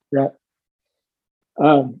wall, right?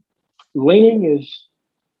 Leaning is,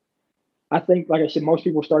 I think, like I said, most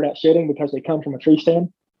people start out sitting because they come from a tree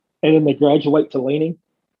stand and then they graduate to leaning.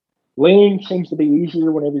 Leaning seems to be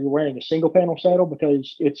easier whenever you're wearing a single panel saddle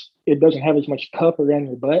because it doesn't have as much cup around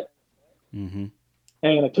your butt. Mm-hmm.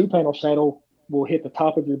 And a 2-panel saddle will hit the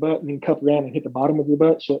top of your butt and then cup around and hit the bottom of your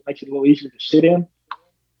butt, so it makes it a little easier to sit in.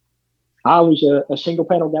 I was a single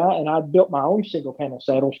panel guy, and I built my own single panel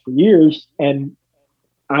saddles for years, and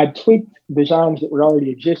I tweaked designs that were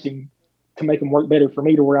already existing to make them work better for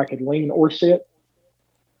me to where I could lean or sit.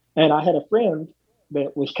 And I had a friend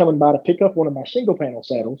that was coming by to pick up one of my single panel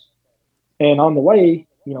saddles, and on the way,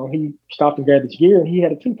 he stopped and grabbed his gear, and he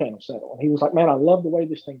had a 2-panel saddle, and he was like, "Man, I love the way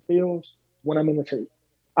this thing feels when I'm in the tree.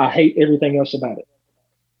 I hate everything else about it."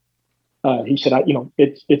 He said,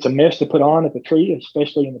 it's a mess to put on at the tree,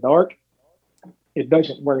 especially in the dark. It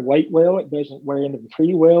doesn't wear weight well. It doesn't wear into the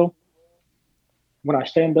tree well. When I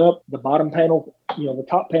stand up, the bottom panel, the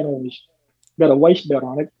top panel is got a waist belt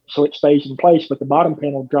on it, so it stays in place, but the bottom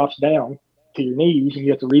panel drops down to your knees, and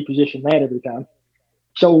you have to reposition that every time.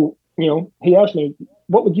 So, he asked me,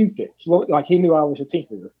 "What would you fix?" Like he knew I was a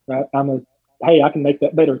tinkerer. Right? Hey, I can make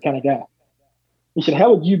that better kind of guy. He said,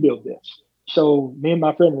 "How would you build this?" So me and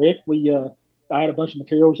my friend Rick, I had a bunch of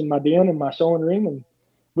materials in my den in my sewing room, and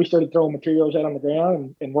we started throwing materials out on the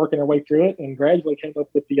ground and working our way through it, and gradually came up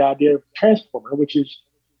with the idea of Transformer, which is,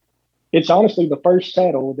 it's honestly the first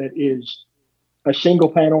saddle that is a single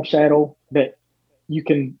panel saddle that you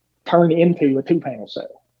can turn into a 2-panel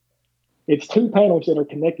saddle. It's 2 panels that are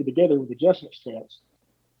connected together with adjustment straps.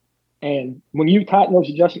 And when you tighten those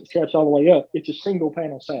adjustment straps all the way up, it's a single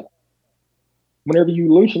panel saddle. Whenever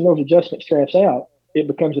you loosen those adjustment straps out, it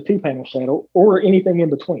becomes a 2-panel saddle or anything in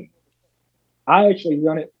between. I actually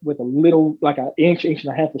run it with a little, like an inch and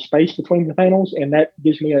a half of space between the panels, and that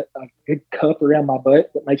gives me a good cup around my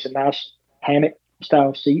butt that makes a nice hammock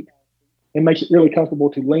style seat. It makes it really comfortable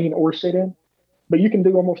to lean or sit in, but you can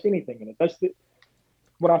do almost anything in it.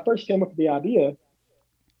 When I first came up with the idea,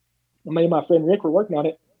 me and my friend Rick were working on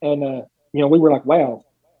it, and we were like, "Wow,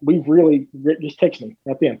 Rick just texted me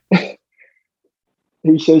right then."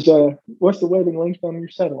 He says, "What's the webbing length on your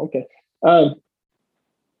saddle?" Okay.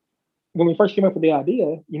 When we first came up with the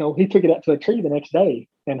idea, he took it out to a tree the next day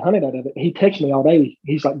and hunted out of it. He texted me all day.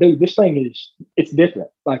 He's like, "Dude, this thing it's different.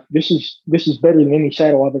 Like this is better than any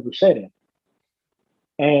saddle I've ever sat in."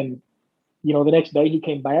 And, the next day he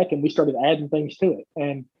came back and we started adding things to it.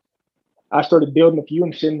 And I started building a few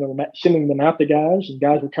and sending them out to guys, and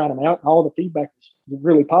guys were trying them out. And all the feedback was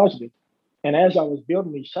really positive. And as I was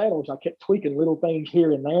building these saddles, I kept tweaking little things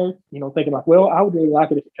here and there, thinking like, well, I would really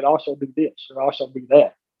like it if it could also do this or also do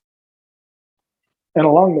that. And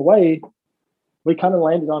along the way, we kind of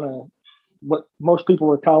landed on what most people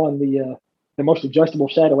were calling the most adjustable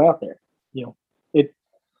saddle out there.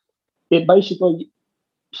 It basically,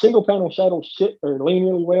 single panel saddles sit or lean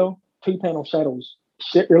really well. 2-panel saddles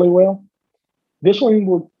sit really well. This one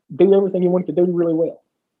will do everything you want it to do really well.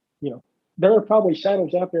 There are probably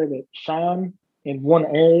saddles out there that shine in one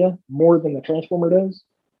area more than the Transformer does,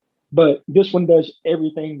 but this one does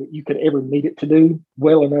everything that you could ever need it to do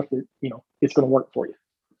well enough that, it's going to work for you.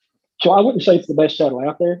 So I wouldn't say it's the best saddle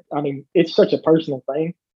out there. I mean, it's such a personal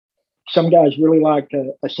thing. Some guys really like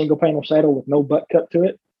a single panel saddle with no butt cut to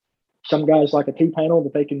it. Some guys like a 2-panel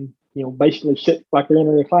that they can, basically sit like they're in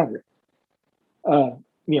a recliner.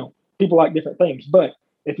 People like different things, but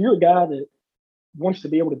if you're a guy that wants to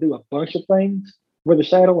be able to do a bunch of things with a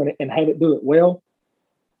saddle and have it do it well,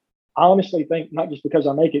 I honestly think, not just because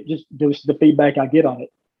I make it, just the feedback I get on it,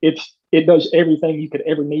 it does everything you could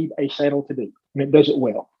ever need a saddle to do, and it does it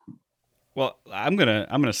well. Well, I'm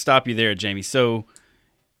gonna stop you there, Jamie. So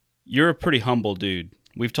you're a pretty humble dude.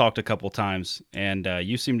 We've talked a couple times, and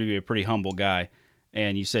you seem to be a pretty humble guy.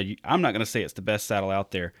 And you said, I'm not going to say it's the best saddle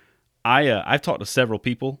out there. I've talked to several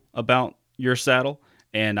people about your saddle,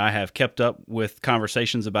 and I have kept up with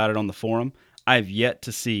conversations about it on the forum. I've yet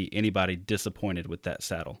to see anybody disappointed with that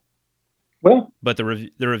saddle. Well, but the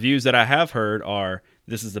reviews that I have heard are,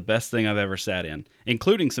 this is the best thing I've ever sat in,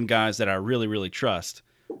 including some guys that I really, really trust,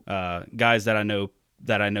 guys that I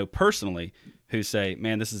know personally, who say,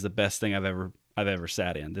 man, this is the best thing I've ever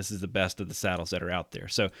sat in. This is the best of the saddles that are out there.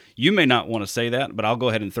 So you may not want to say that, but I'll go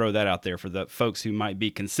ahead and throw that out there for the folks who might be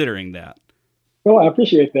considering that. Well, I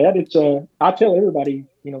appreciate that. It's I tell everybody,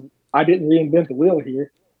 I didn't reinvent the wheel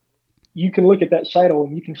here. You can look at that saddle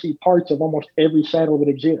and you can see parts of almost every saddle that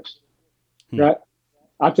exists. Right?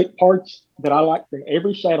 I took parts that I like from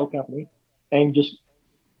every saddle company and just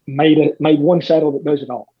made one saddle that does it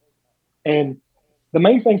all. And the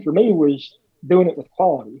main thing for me was doing it with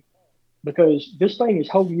quality, because this thing is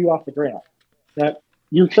holding you off the ground. That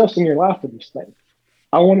you're trusting your life with this thing.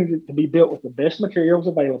 I wanted it to be built with the best materials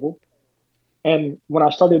available. And when I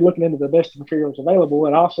started looking into the best materials available,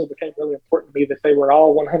 it also became really important to me that they were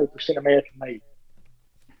all 100% American made.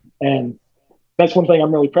 And that's one thing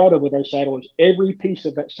I'm really proud of with our saddle is every piece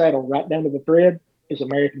of that saddle, right down to the thread, is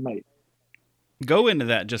American made. Go into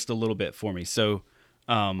that just a little bit for me. So,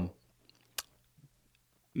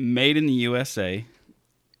 made in the USA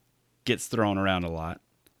gets thrown around a lot.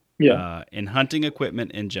 Yeah. In hunting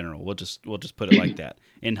equipment in general, we'll just put it like that.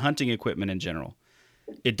 In hunting equipment in general,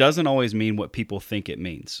 it doesn't always mean what people think it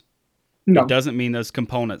means. No. It doesn't mean those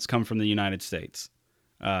components come from the United States.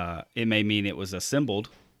 It may mean it was assembled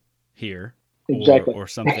here, exactly. or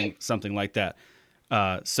something like that.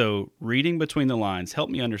 So reading between the lines, help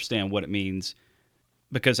me understand what it means,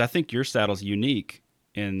 because I think your saddle's unique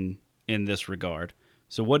in this regard.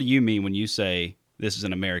 So what do you mean when you say this is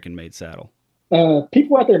an American-made saddle?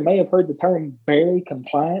 People out there may have heard the term berry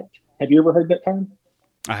compliant. Have you ever heard that term?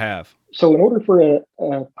 I have. So in order for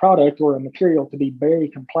a product or a material to be berry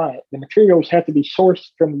compliant, the materials have to be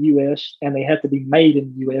sourced from the U.S. and they have to be made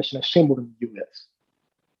in the U.S. and assembled in the U.S.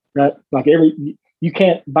 Right? Like you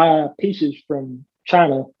can't buy pieces from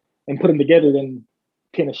China and put them together in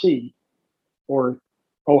Tennessee or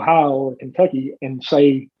Ohio or Kentucky and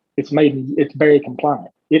say it's berry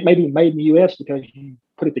compliant. It may be made in the U.S. because you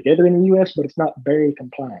put it together in the U.S., but it's not berry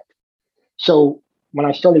compliant. So when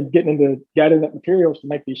I started getting into gathering up materials to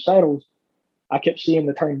make these saddles, I kept seeing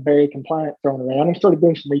the term berry compliant thrown around and started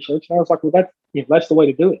doing some research. And I was like, well, that's the way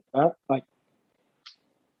to do it, right? Like,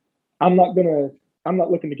 I'm not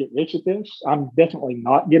looking to get rich at this. I'm definitely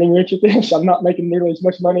not getting rich at this. I'm not making nearly as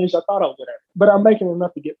much money as I thought I would, but I'm making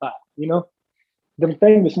enough to get by, The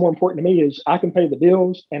thing that's more important to me is I can pay the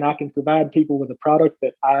bills and I can provide people with a product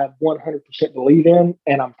that I 100% believe in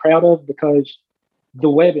and I'm proud of, because the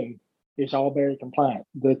webbing is all berry compliant.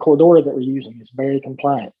 The Cordura that we're using is berry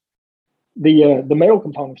compliant. The metal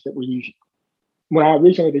components that we're using. When I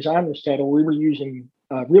originally designed this saddle, we were using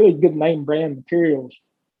really good name brand materials.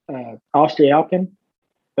 Austria-Alpin,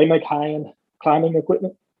 they make high-end climbing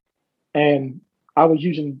equipment. And I was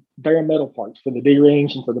using bare metal parts for the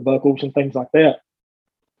D-rings and for the buckles and things like that.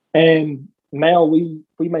 And now we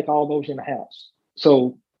make all those in the house.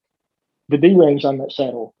 So the D-rings on that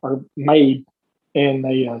saddle are made in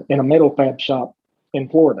a metal fab shop in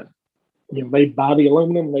Florida. They buy the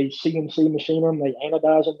aluminum, they CNC machine them, they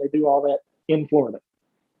anodize them, they do all that in Florida.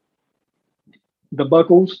 The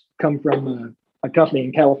buckles come from a company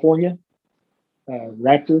in California,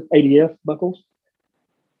 Raptor ADF buckles.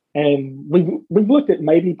 And we've looked at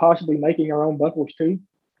maybe possibly making our own buckles too.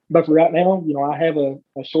 But for right now, I have a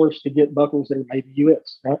source to get buckles that are made in the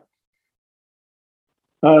U.S., right?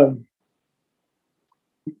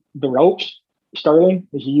 The ropes, Sterling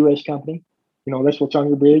is a U.S. company. That's what's on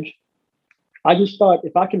your bridge. I just thought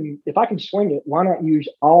if I can swing it, why not use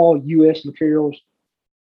all U.S. materials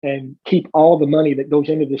and keep all the money that goes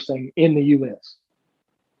into this thing in the U.S.?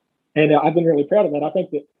 And I've been really proud of that. I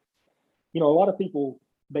think that, a lot of people,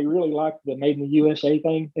 they really like the made in the USA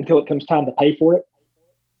thing until it comes time to pay for it.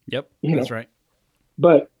 Yep, that's right.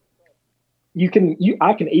 But I can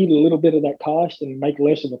eat a little bit of that cost and make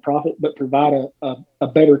less of a profit, but provide a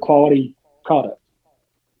better quality product.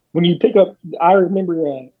 When you pick up, I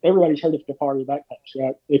remember everybody's heard of Kifaru backpacks,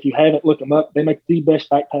 right? If you haven't, look them up. They make the best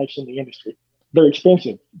backpacks in the industry. They're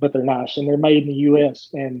expensive, but they're nice, and they're made in the U.S.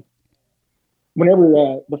 And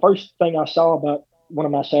whenever the first thing I saw about one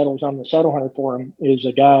of my saddles on the Saddle Hunter forum is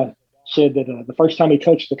a guy said that the first time he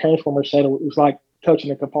touched the Transformer saddle, it was like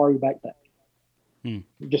touching a Kifaru backpack.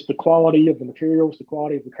 Just the quality of the materials, the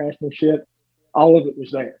quality of the craftsmanship, all of it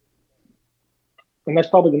was there. And that's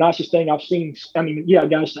probably the nicest thing I've seen. I mean, yeah,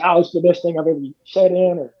 guys, it's the best thing I've ever sat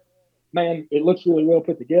in, or man, it looks really well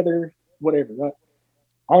put together, whatever. Right?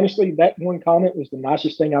 Honestly, that one comment was the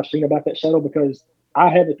nicest thing I've seen about that saddle, because I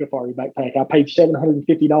had the Kifaru backpack. I paid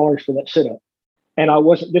 $750 for that setup, and I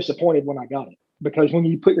wasn't disappointed when I got it, because when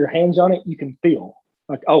you put your hands on it, you can feel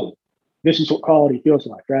like, oh, this is what quality feels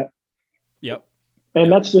like, right? Yep.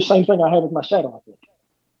 And that's the same thing I have with my saddle, I think.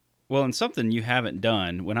 Well, and something you haven't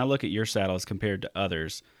done, when I look at your saddles compared to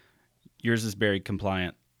others, yours is berry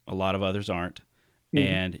compliant. A lot of others aren't. Mm-hmm.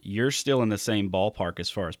 And you're still in the same ballpark as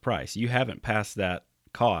far as price. You haven't passed that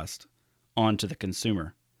cost on to the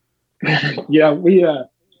consumer. Yeah,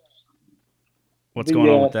 what's going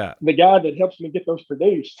on with that? The guy that helps me get those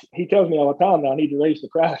produced, he tells me all the time that I need to raise the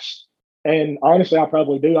price. And honestly, I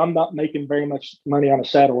probably do. I'm not making very much money on a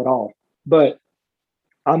saddle at all. But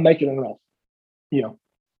I'm making enough. You know,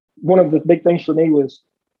 one of the big things for me was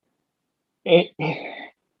in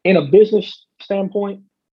a business standpoint,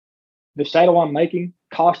 the saddle I'm making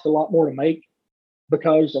cost a lot more to make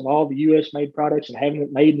because of all the U.S. made products and having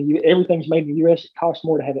it made in the everything's made in the U.S. It costs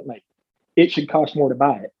more to have it made. It should cost more to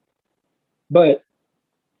buy it. But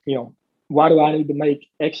why do I need to make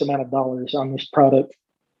X amount of dollars on this product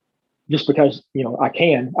just because I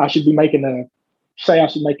can? I should be making I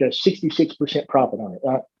should make a 66% profit on it.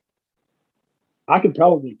 I could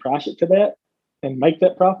probably price it to that and make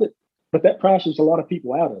that profit, but that prices a lot of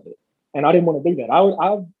people out of it. And I didn't want to do that.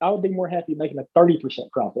 I would be more happy making a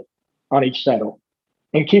 30% profit on each saddle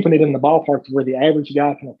and keeping it in the ballpark to where the average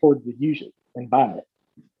guy can afford to use it and buy it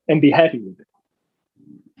and be happy with it.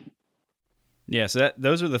 Yeah, so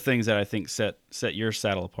those are the things that I think set your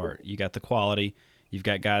saddle apart. You got the quality. You've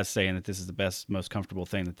got guys saying that this is the best, most comfortable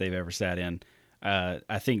thing that they've ever sat in.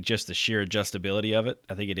 I think just the sheer adjustability of it,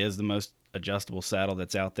 I think it is the most adjustable saddle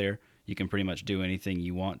that's out there. You can pretty much do anything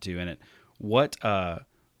you want to in it. What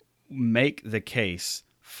make the case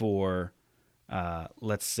for,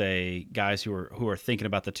 let's say, guys who are thinking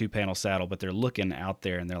about the 2-panel saddle, but they're looking out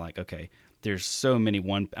there and they're like, okay, there's so many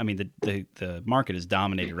the market is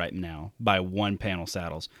dominated right now by 1-panel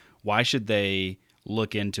saddles. Why should they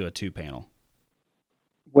look into a 2-panel?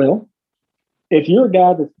 Well, if you're a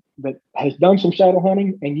guy that has done some saddle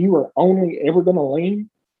hunting and you are only ever going to lean,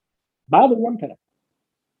 buy the 1-panel.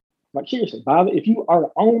 Like seriously, if you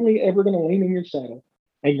are only ever going to lean in your saddle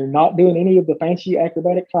and you're not doing any of the fancy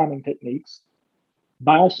acrobatic climbing techniques,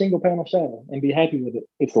 buy a single-panel saddle and be happy with it.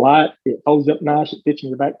 It's light, it folds up nice, it fits in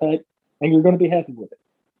your backpack, and you're going to be happy with it.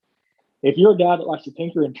 If you're a guy that likes to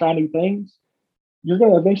tinker and try new things, you're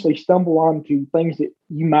going to eventually stumble onto things that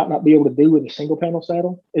you might not be able to do with a single-panel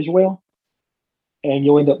saddle as well, and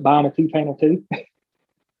you'll end up buying a 2-panel too.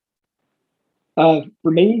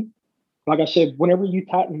 For me, like I said, whenever you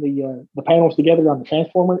tighten the panels together on the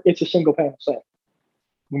transformer, it's a single-panel saddle.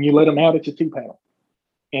 When you let them out, it's a 2-panel,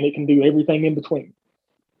 and it can do everything in between.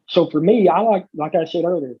 So for me, I like I said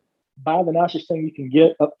earlier, buy the nicest thing you can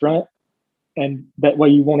get up front, and that way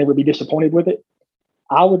you won't ever be disappointed with it.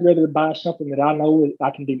 I would rather buy something that I know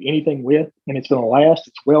I can do anything with, and it's going to last.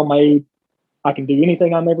 It's well made. I can do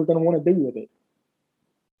anything I'm ever going to want to do with it,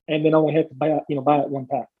 and then only have to buy it one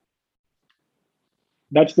time.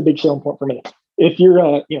 That's the big selling point for me. If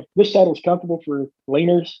you're, this saddle is comfortable for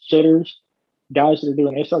leaners, sitters, guys that are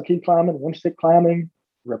doing SRT climbing, 1-stick climbing,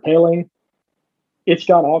 rappelling. It's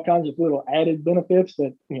got all kinds of little added benefits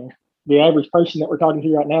that the average person that we're talking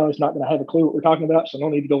to right now is not going to have a clue what we're talking about, so no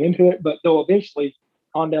need to go into it. But they'll eventually,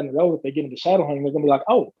 on down the road, if they get into saddle hunting, they're going to be like,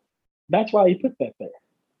 oh, that's why he put that there.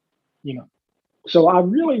 So I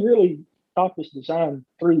really, really thought this design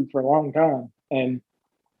through for a long time and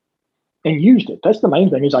used it. That's the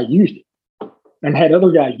main thing, is I used it and had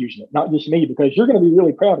other guys using it, not just me, because you're going to be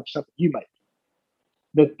really proud of something you make.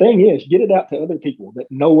 The thing is, get it out to other people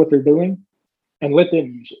that know what they're doing and let them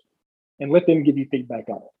use it and let them give you feedback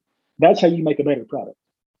on it. That's how you make a better product.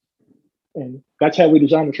 And that's how we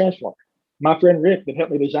designed the transformer. My friend Rick that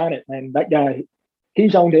helped me design it, man, that guy,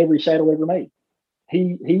 he's owned every saddle ever made.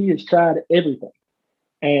 He has tried everything.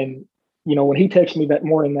 And, when he texted me that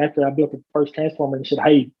morning after I built the first transformer and said,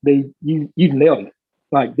 hey, dude, you've nailed it.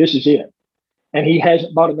 Like, this is it. And he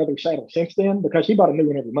hasn't bought another saddle since then because he bought a new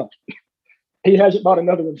one every month. He hasn't bought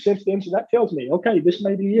another one since then. So that tells me, okay, this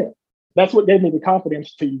may be it. That's what gave me the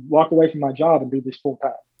confidence to walk away from my job and do this full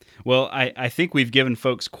time. Well, I think we've given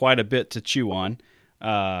folks quite a bit to chew on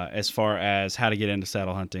as far as how to get into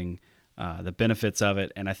saddle hunting, the benefits of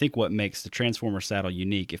it, and I think what makes the Transformer saddle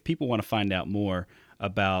unique. If people want to find out more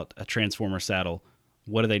about a Transformer saddle,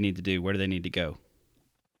 what do they need to do? Where do they need to go?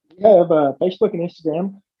 We have Facebook and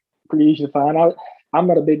Instagram. Pretty easy to find out. I'm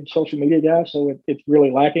not a big social media guy, so it's really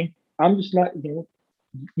lacking. I'm just not,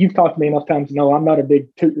 you've talked to me enough times to know I'm not a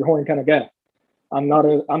big toot your horn kind of guy. I'm not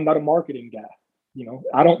a marketing guy.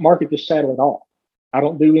 I don't market this saddle at all. I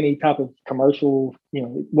don't do any type of commercial,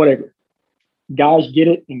 whatever. Guys get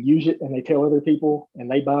it and use it, and they tell other people, and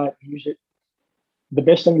they buy it and use it. The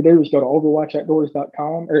best thing to do is go to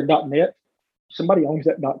overwatchoutdoors.com or .net. Somebody owns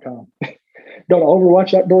that .com. Go to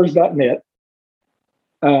overwatchoutdoors.net.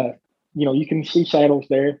 You can see saddles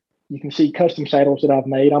there. You can see custom saddles that I've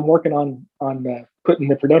made. I'm working on putting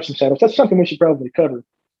the production saddles. That's something we should probably cover.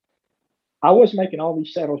 I was making all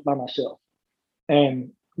these saddles by myself,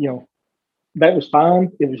 and that was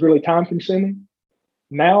fine. It was really time consuming.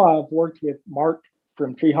 Now I've worked with Mark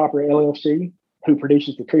from Treehopper LLC, who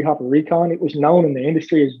produces the Treehopper Recon. It was known in the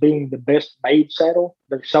industry as being the best made saddle.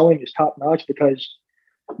 Their sewing is top notch because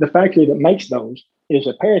the factory that makes those is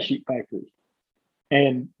a parachute factory.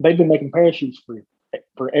 and they've been making parachutes for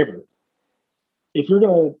forever. If you're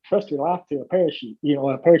going to trust your life to a parachute,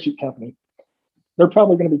 a parachute company, they're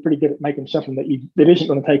probably going to be pretty good at making something that isn't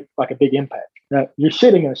going to take like a big impact. Now, you're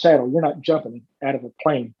sitting in a saddle, you're not jumping out of a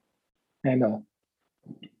plane. And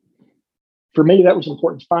for me, that was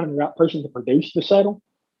important, finding the right person to produce the saddle.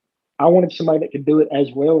 I wanted somebody that could do it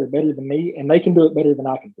as well or better than me, and they can do it better than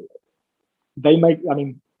I can do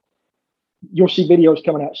it. You'll see videos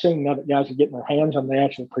coming out soon now that guys are getting their hands on the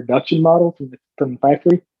actual production model from the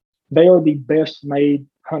factory. They are the best made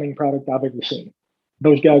hunting product I've ever seen.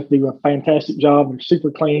 Those guys do a fantastic job. They're super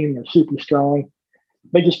clean. They're super strong.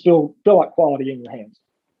 They just feel like quality in your hands.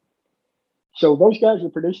 So those guys are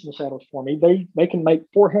producing the saddles for me. They can make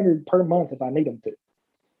 400 per month if I need them to.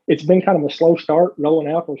 It's been kind of a slow start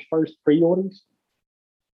rolling out those first pre-orders.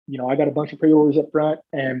 I got a bunch of pre-orders up front,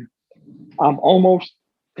 and I'm almost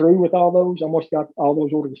through with all those. Almost got all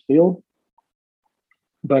those orders filled.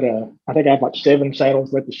 But I think I have like 7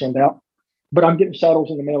 saddles left to send out. But I'm getting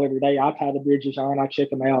saddles in the mail every day. I tie the bridges on, I check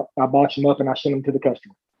them out, I box them up, and I send them to the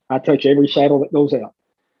customer. I touch every saddle that goes out.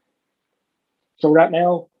 So right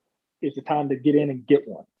now is the time to get in and get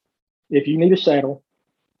one. If you need a saddle,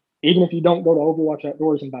 even if you don't go to Overwatch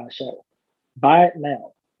Outdoors and buy a saddle, buy it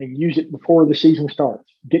now and use it before the season starts.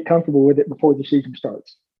 Get comfortable with it before the season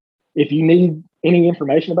starts. If you need any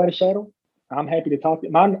information about a saddle, I'm happy to talk.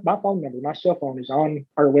 My phone number, my cell phone is on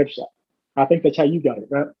our website. I think that's how you got it,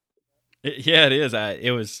 right? Yeah, it is.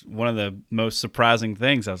 It was one of the most surprising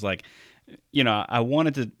things. I was like, I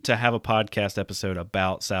wanted to have a podcast episode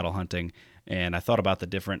about saddle hunting, and I thought about the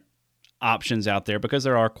different options out there because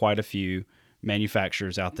there are quite a few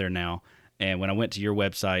manufacturers out there now. And when I went to your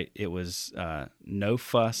website, it was no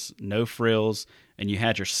fuss, no frills, and you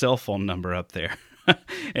had your cell phone number up there.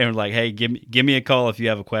 And like, hey, give me a call if you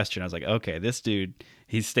have a question. I was like, okay, this dude,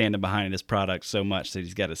 he's standing behind this product so much that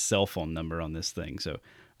he's got a cell phone number on this thing. So,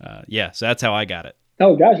 so that's how I got it.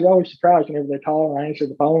 Oh, guys are always surprised whenever they call and I answer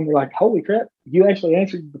the phone. They're like, holy crap, you actually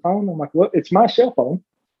answered the phone? I'm like, well, it's my cell phone.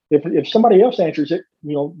 If somebody else answers it,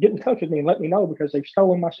 get in touch with me and let me know because they've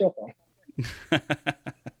stolen my cell phone.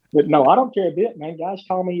 But no, I don't care a bit, man. Guys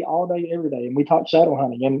call me all day, every day, and we talk saddle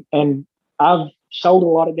hunting. And I've sold a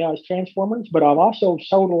lot of guys Transformers, but I've also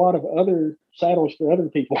sold a lot of other saddles for other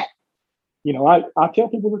people. I tell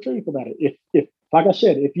people the truth about it. If like I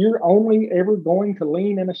said, if you're only ever going to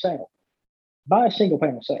lean in a saddle, buy a single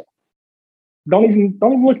panel saddle. Don't even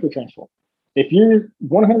look for Transformer. If you're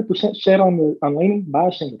 100% set on leaning, buy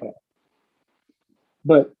a single panel.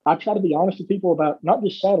 But I try to be honest with people about not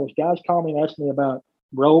just saddles. Guys call me and ask me about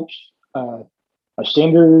ropes,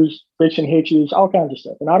 ascenders, friction hitches, all kinds of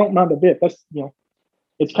stuff. And I don't mind a bit. That's,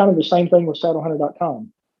 it's kind of the same thing with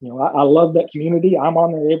saddlehunter.com. I love that community. I'm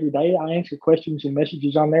on there every day. I answer questions and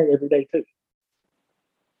messages on there every day too.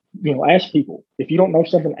 Ask people. If you don't know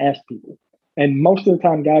something, ask people. And most of the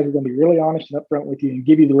time, guys are going to be really honest and upfront with you and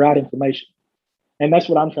give you the right information. And that's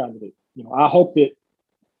what I'm trying to do. I hope that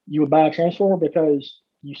you would buy a Transformer because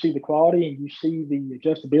you see the quality and you see the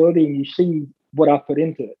adjustability and you see what I put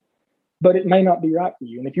into it. But it may not be right for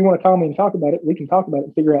you. And if you want to call me and talk about it, we can talk about it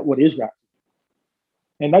and figure out what is right.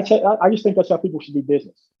 And I just think that's how people should do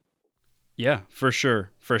business. Yeah, for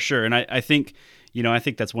sure. And I think, I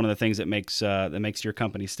think that's one of the things that makes your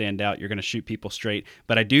company stand out. You're going to shoot people straight.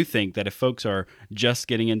 But I do think that if folks are just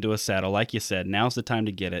getting into a saddle, like you said, now's the time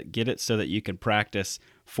to get it so that you can practice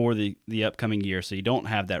for the upcoming year, so you don't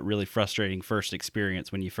have that really frustrating first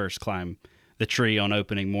experience when you first climb the tree on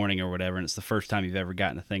opening morning or whatever, and it's the first time you've ever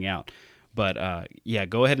gotten the thing out. But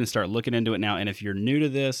go ahead and start looking into it now. And if you're new to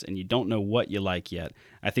this and you don't know what you like yet,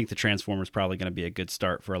 I think the Transformer is probably going to be a good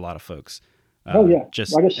start for a lot of folks.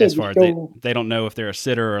 Just like I said, as far as they don't know if they're a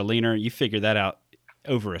sitter or a leaner, you figure that out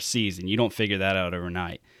over a season. You don't figure that out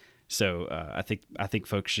overnight. So I think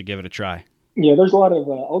folks should give it a try. Yeah, there's a lot of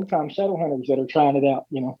old time saddle hunters that are trying it out.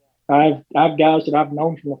 I've guys that I've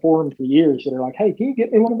known from the forum for years that are like, hey, can you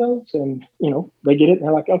get me one of those? And they get it and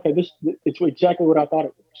they're like, okay, it's exactly what I thought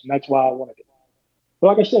it was, and that's why I wanted it. But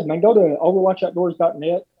like I said, man, go to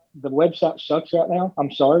overwatchoutdoors.net. The website sucks right now.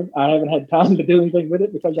 I'm sorry. I haven't had time to do anything with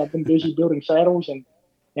it because I've been busy building saddles and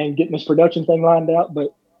getting this production thing lined out.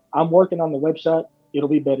 But I'm working on the website. It'll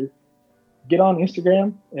be better. Get on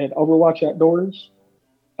Instagram at Overwatch Outdoors.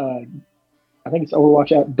 I think it's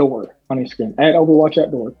Overwatch Outdoor on Instagram, at Overwatch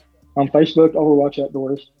Outdoor. On Facebook, Overwatch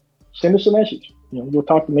Outdoors. Send us a message. You'll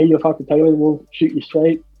talk to me. You'll talk to Taylor. We'll shoot you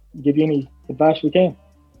straight, give you any advice we can.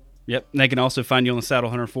 Yep. And they can also find you on the Saddle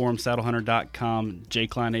Hunter forum, saddlehunter.com,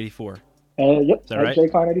 JKlein84. Yep. Is that right?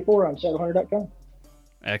 JKlein84 on saddlehunter.com.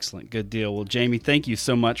 Excellent. Good deal. Well, Jamie, thank you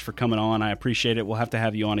so much for coming on. I appreciate it. We'll have to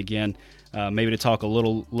have you on again maybe to talk a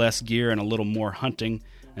little less gear and a little more hunting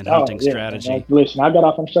and hunting strategy. Listen, I got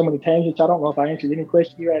off on so many tangents. I don't know if I answered any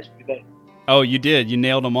question you asked me today. Oh, you did. You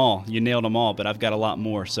nailed them all. But I've got a lot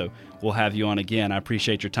more, so we'll have you on again. I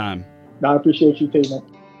appreciate your time. I appreciate you too, man.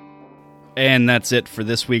 And that's it for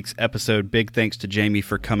this week's episode. Big thanks to Jamie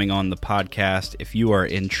for coming on the podcast. If you are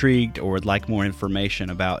intrigued or would like more information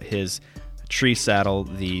about his tree saddle,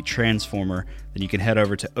 the Transformer, then you can head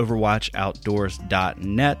over to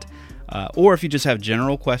overwatchoutdoors.net. Or if you just have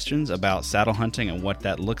general questions about saddle hunting and what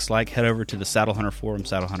that looks like, head over to the Saddle Hunter Forum,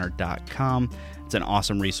 saddlehunter.com. It's an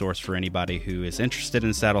awesome resource for anybody who is interested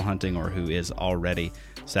in saddle hunting or who is already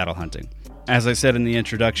saddle hunting. As I said in the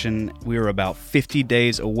introduction, we are about 50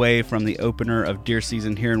 days away from the opener of deer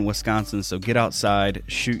season here in Wisconsin, so get outside,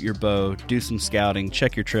 shoot your bow, do some scouting,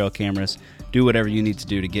 check your trail cameras, do whatever you need to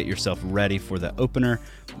do to get yourself ready for the opener.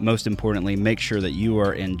 Most importantly, make sure that you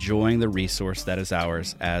are enjoying the resource that is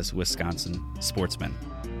ours as Wisconsin sportsmen.